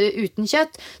da, uten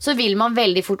kjøtt, så vil man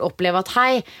veldig fort oppleve at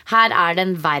her det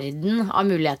en verden av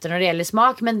muligheter når det gjelder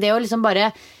smak. Men det å liksom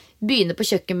bare begynne på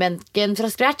kjøkkenbenken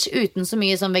fra scratch uten så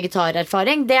mye sånn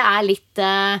vegetarerfaring, det litt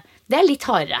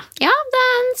hardere. Ja,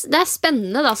 det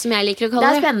spennende da, som jeg liker å kalle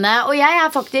det. Det spennende, og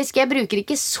jeg bruker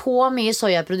ikke så mye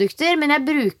sojaprodukter, men jeg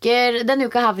bruker, denne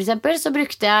uka her for eksempel, så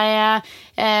brukte jeg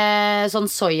sånn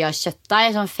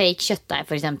sojakjøttdeig, sånn fake kjøttdeig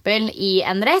for eksempel, I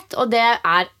en rett, og det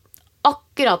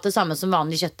akkurat det samme som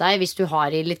vanlig kjøttdeig hvis du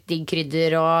har I litt digg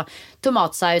krydder og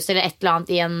tomatsaus eller et eller annet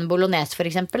I en bolognese for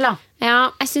eksempel da.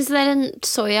 Ja, jeg synes det en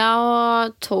soja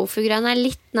og tofu-greiene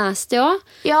litt nasty også.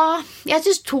 Ja, jeg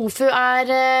synes tofu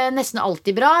nesten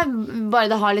alltid bra, bare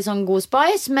det har litt sånn god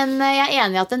spice, men jeg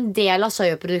enig I at en del av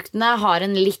sojaproduktene har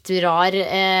en litt rar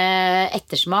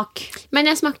ettersmak. Men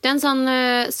jeg smakte en sånn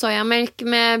sojamelk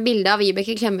med bilde av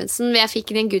Vibeke Clemmensen, jeg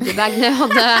fikk I en goodiebag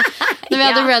når vi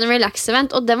hadde Run and Relax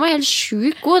event, og den var helt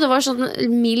sjukt god. Det var sånn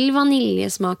mild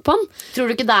vaniljesmak på den. Tror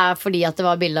du ikke det fordi at det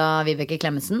var bilde av Vibeke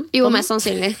Clemmensen? Jo, mest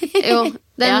sannsynlig. Jo,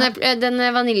 den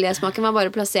vaniljesmaken var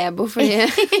bare placebo fordi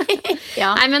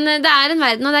Nei, men det en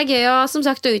verden, og det gøy å, som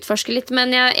sagt, å utforske litt.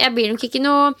 Men jeg blir nok ikke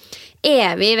noe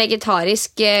evig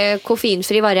vegetarisk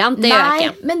koffeinfri variant. Det gjør jeg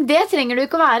ikke. Men det trenger du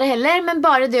ikke å være heller. Men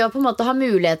bare det å på en måte ha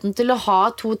muligheten til å ha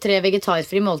 2-3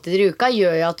 vegetarfri måltider I uka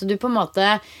gjør jo at du på en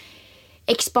måte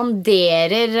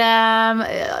ekspanderer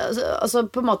altså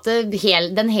på en måte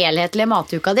den helhetlige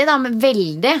matuka di da, men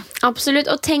veldig. Absolutt,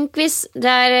 og tenk hvis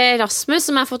det Rasmus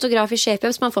som fotograf I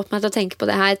ShapeUp som har fått meg til å tenke på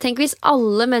det her. Tenk hvis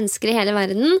alle mennesker I hele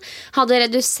verden hadde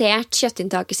redusert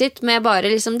kjøttinntaket sitt med bare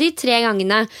liksom de 3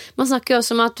 gangene. Man snakker jo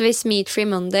også om at hvis Meat Free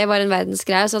Monday var en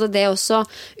verdensgreie, så hadde det også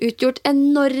utgjort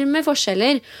enorme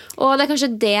forskjeller. Og det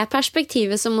kanskje det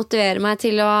perspektivet som motiverer meg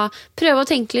til å prøve å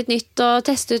tenke litt nytt og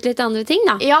teste ut litt andre ting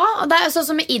da. Ja, og det sånn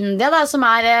som I India da, som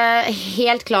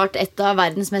helt klart et av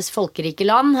verdens mest folkerike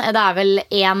land. Det vel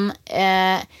 1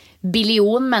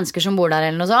 billion mennesker som bor der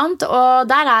eller noe sånt. Og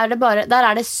der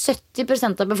det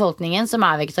 70% av befolkningen som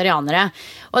vegetarianere.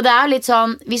 Og det litt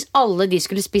sånn, hvis alle de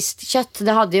skulle spist kjøtt,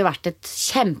 det hadde jo vært et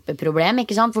kjempeproblem,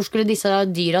 ikke sant? Hvor skulle disse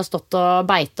dyra stått og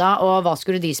beita, og hva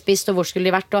skulle de spist, og hvor skulle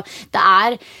de vært? Og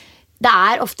det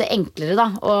ofte enklere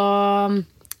da, og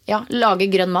lage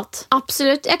grønn mat.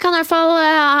 Absolutt. Jeg kan I hvert fall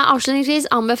avslutningsvis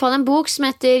anbefale en bok som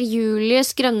heter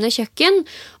Julies grønne kjøkken.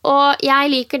 Og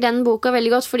jeg liker den boka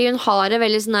veldig godt fordi hun har en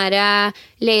veldig sånn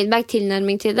laid-back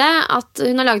tilnærming til det. At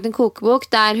hun har laget en kokebok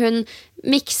der hun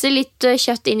mikser litt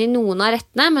kjøtt inn I noen av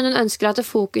rettene, men hun ønsker at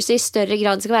fokuset I større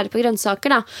grad skal være på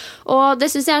grønnsaker. Da. Og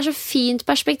det synes jeg så fint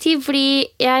perspektiv, fordi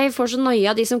jeg får så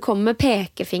nøye av de som kommer med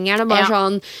pekefingeren og bare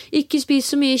sånn, ikke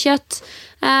spis så mye kjøtt.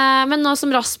 Men nå som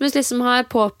Rasmus liksom har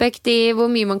påpekt I hvor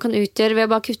mye man kan utgjøre ved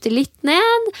å bare kutte litt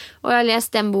ned, og jeg har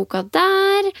lest den boka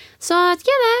der, så vet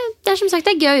ikke jeg det som sagt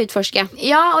det gøy å utforske.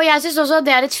 Ja, og jeg synes også at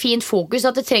det et fint fokus,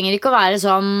 at det trenger ikke å være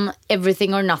sånn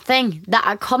everything or nothing. Det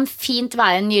kan fint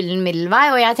være en gyllen middelvei,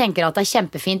 og jeg tenker at det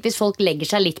kjempefint hvis folk legger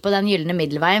seg litt på den gyllene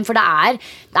middelveien, for det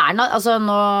altså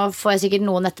nå får jeg sikkert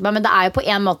noen etter meg, men det jo på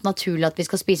en måte naturlig at vi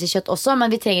skal spise kjøtt også,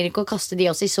 men vi trenger ikke å kaste de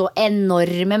også I så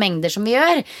enorme mengder som vi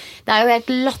gjør. Det jo helt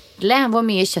latterlig hvor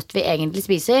mye kjøtt vi egentlig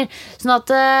spiser. Sånn at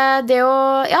det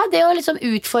å liksom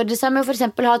utfordre seg med å for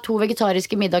eksempel ha 2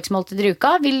 vegetariske middagsmåltider I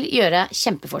uka vil gjøre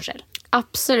kjempeforskjell.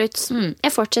 Absolutt.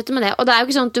 Jeg fortsetter med det. Og det jo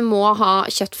ikke sånn at du må ha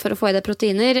kjøtt for å få I deg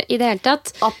proteiner I det hele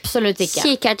tatt. Absolutt ikke.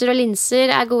 Kikerter og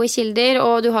linser gode kilder,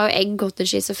 og du har jo egg,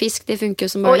 cottage cheese og fisk. Det funker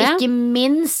jo som bare det. Og ikke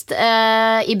minst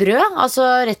I brød. Altså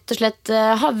rett og slett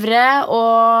havre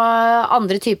og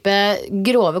andre type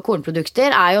grove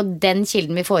kornprodukter jo den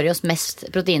kilden vi får I oss mest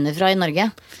proteiner fra I Norge.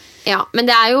 Ja, men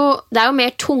det jo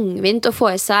mer tungvint å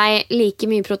få I seg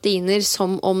like mye proteiner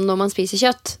som om når man spiser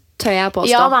kjøtt, tør jeg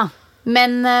påstå. Ja da.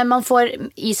 Men man får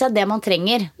I seg det man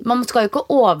trenger. Man skal jo ikke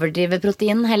overdrive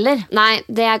proteinen heller. Nei,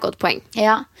 det et godt poeng.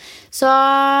 Ja. Så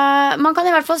man kan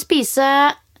I hvert fall spise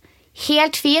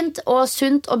helt fint og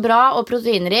sunt og bra og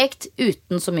proteinrikt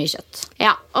uten så mye kjøtt.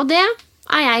 Ja, og det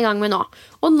er jeg i gang med nå.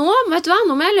 Og nå, vet du hva,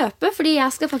 nå må jeg løpe, fordi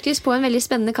jeg skal faktisk på en veldig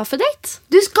spennende kaffedate.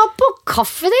 Du skal på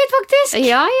kaffedate, faktisk?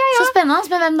 Ja. Så spennende.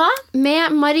 Med hvem da?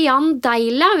 Med Mariann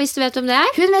Deila, hvis du vet hvem det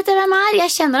er. Hun vet hvem er.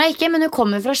 Jeg kjenner deg ikke, men hun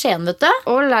kommer fra Skien, vet du.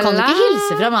 Kan du ikke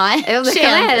hilse fra meg? Jo, det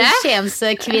kan jeg gjøre.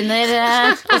 Skienskvinner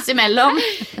oss imellom.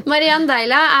 Mariann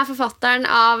Deila er forfatteren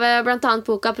av blant annet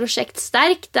boka Prosjekt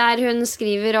Sterk, der hun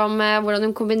skriver om hvordan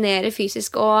hun kombinerer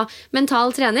fysisk og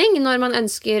mental trening når man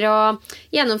ønsker å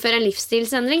gjennomføre en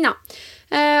livsstilsendring, da.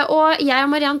 Og jeg og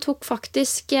Mariann tok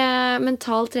faktisk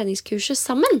mental treningskurset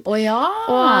sammen. Ja.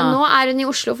 Og nå er hun i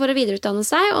Oslo for å videreutdanne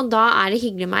seg, og da er det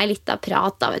hyggelig med litt av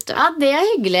prat da, vet du. Ja, det er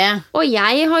hyggelig. Og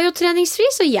jeg har jo treningsfri,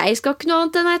 så jeg skal ikke noe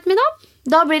annet enn ettermiddag.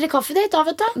 Da blir det kaffedate, da,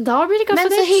 vet du. Da blir det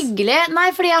kaffedate. Men så hyggelig. Nei,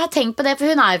 fordi jeg har tenkt på det,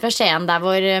 for hun er jo fra Skien, der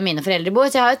hvor mine foreldre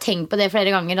bor. Så jeg har jo tenkt på det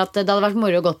flere ganger, at det hadde vært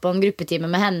moro å gå på en gruppetime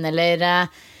med henne,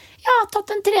 eller tatt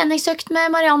en treningsøkt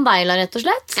med Mariann Deila, rett og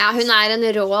slett. Ja, hun er en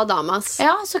rå dame, ass.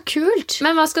 Ja, så kult.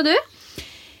 Men hva skal du?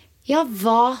 Ja,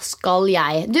 hva skal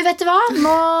jeg? Du, vet du hva?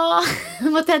 Nå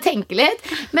måtte jeg tenke litt.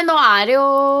 Men nå er det jo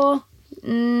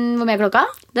hvor mye er klokka?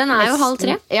 Den er jo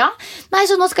 2:30. Ja. Nei,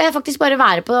 så nå skal jeg faktisk bare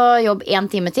være på jobb 1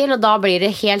 time til, og da blir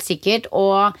det helt sikkert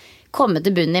å komme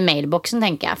til bunnen i mailboksen,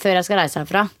 tenker jeg, før jeg skal reise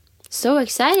herfra. So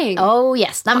exciting. Oh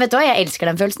yes, nei, vet du hva, jeg elsker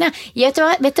den følelsen.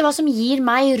 Vet du hva som gir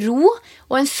meg ro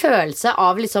og en følelse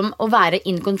av liksom å være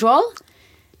in control?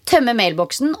 Tømme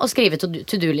mailboksen og skrive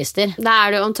to-do-lister. Da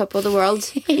er du on top of the world.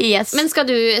 Yes. Men skal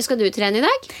du trene i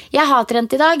dag? Jeg har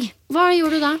trent i dag. Hva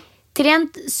gjorde du da?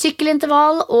 Trent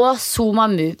sykkelintervall og Zuma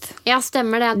Move. Ja,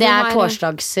 stemmer det. Det er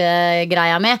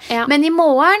torsdagsgreia mi. Ja. Men i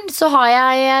morgen så har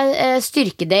jeg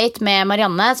styrkedate med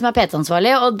Marianne, som er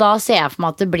PT-ansvarlig. Og da ser jeg for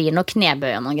meg at det blir noe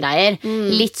knebøy og noen greier.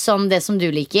 Litt som det som du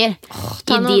liker.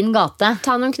 I din gate.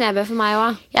 Ta noen knebøy for meg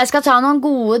også. Jeg skal ta noen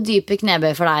gode, dype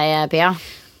knebøy for deg, Pia.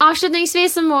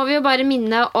 Avslutningsvis så må vi jo bare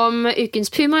minne om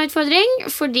ukens Puma-utfordring.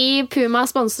 Fordi Puma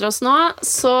sponser oss nå,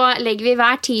 så legger vi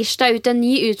hver tirsdag ut en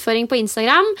ny utfordring på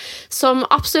Instagram som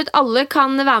absolutt alle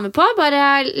kan være med på.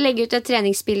 Bare legge ut et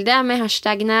treningsbilde med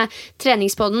hashtagene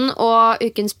treningspodden og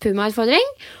ukens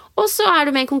Puma-utfordring. Og så er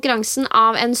du med i konkurransen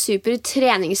av en super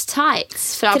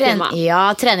treningstights fra Puma. Ja,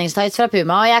 treningstights fra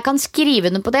Puma. Og jeg kan skrive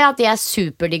under på det at de er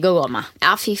superdigg å gå med.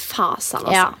 Ja, fy fasen,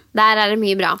 altså. Ja. Der er det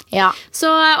mye bra. Ja.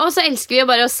 Og så elsker vi jo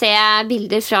bare å se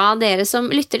bilder fra dere som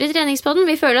lytter til treningspodden.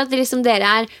 Vi føler at liksom dere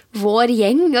er vår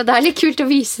gjeng, og det er litt kult å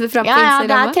vise det fram på Instagram. Ja,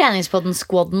 det er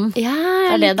treningspodden-squadden. Ja,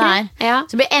 det er det er. Ja.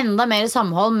 Så det blir enda mer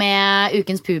samhold med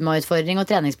ukens Puma-utfordring og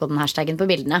treningspodden-hashtaggen på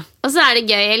bildene. Og så er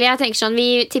det gøy, eller jeg tenker sånn, vi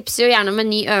tipser jo gjerne om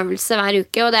en ny øvelse hver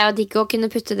uke, og det er jo digg å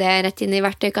kunne putte det rett inn i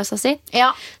verktøykassa si.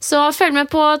 Ja. Så følg med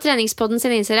på treningspodden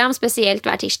sin Instagram, spesielt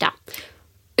hver tirsdag.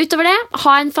 Utover det,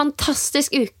 ha en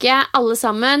fantastisk uke alle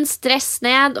sammen. Stress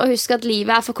ned, og husk at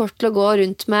livet er for kort til å gå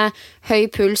rundt med høy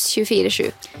puls 24/7.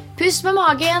 Pust med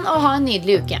magen og ha en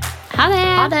nydelig uke. Ha det!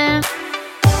 Ha det!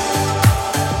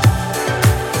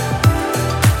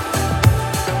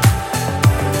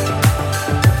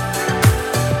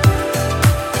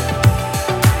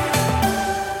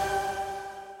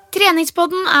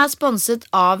 Treningspodden er sponset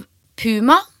av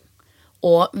Puma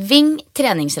og Ving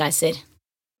treningsreiser.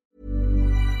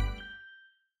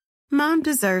 Mom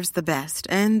deserves the best,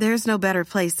 and there's no better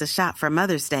place to shop for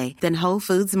Mother's Day than Whole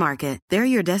Foods Market. They're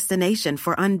your destination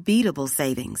for unbeatable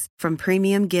savings, from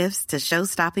premium gifts to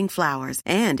show-stopping flowers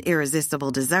and irresistible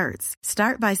desserts.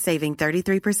 Start by saving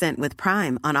 33% with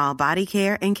Prime on all body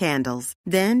care and candles.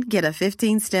 Then get a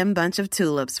 15-stem bunch of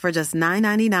tulips for just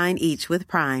 $9.99 each with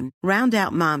Prime. Round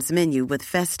out Mom's menu with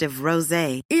festive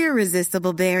rosé,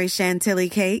 irresistible berry chantilly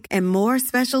cake, and more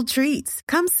special treats.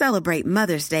 Come celebrate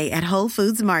Mother's Day at Whole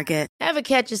Foods Market. Ever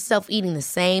catch yourself eating the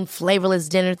same flavorless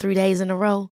dinner 3 days in a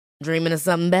row? Dreaming of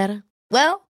something better?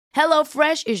 Well,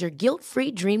 HelloFresh is your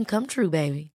guilt-free dream come true,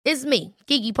 baby. It's me,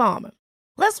 Keke Palmer.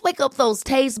 Let's wake up those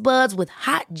taste buds with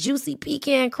hot, juicy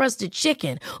pecan-crusted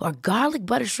chicken or garlic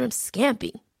butter shrimp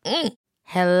scampi.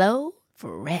 Hello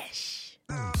Fresh.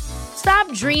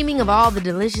 Stop dreaming of all the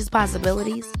delicious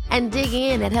possibilities and dig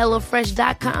in at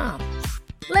HelloFresh.com.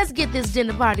 Let's get this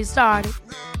dinner party started.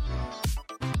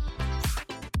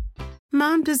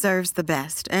 Mom deserves the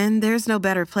best, and there's no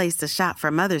better place to shop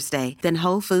for Mother's Day than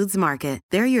Whole Foods Market.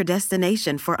 They're your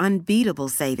destination for unbeatable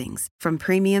savings, from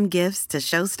premium gifts to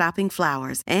show-stopping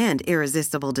flowers and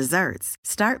irresistible desserts.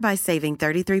 Start by saving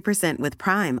 33% with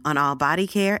Prime on all body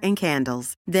care and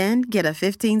candles. Then get a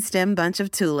 15-stem bunch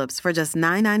of tulips for just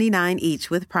 $9.99 each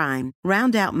with Prime.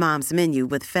 Round out Mom's menu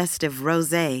with festive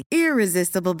rosé,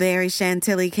 irresistible berry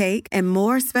chantilly cake, and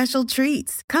more special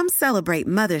treats. Come celebrate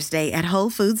Mother's Day at Whole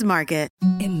Foods Market. it.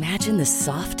 Imagine the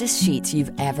softest sheets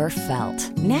you've ever felt.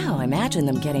 Now imagine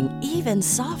them getting even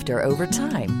softer over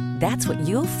time. That's what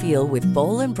you'll feel with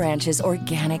Boll & Branch's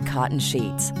organic cotton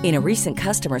sheets. In a recent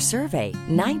customer survey,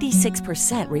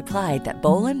 96% replied that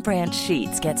Boll & Branch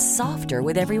sheets get softer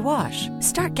with every wash.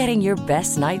 Start getting your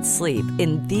best night's sleep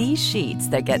in these sheets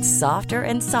that get softer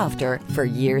and softer for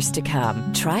years to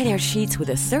come. Try their sheets with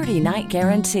a 30-night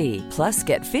guarantee. Plus,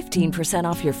 get 15%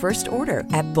 off your first order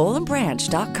at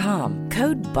bollandbranch.com.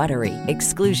 Code BUTTERY.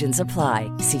 Exclusions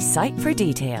apply. See site for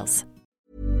details.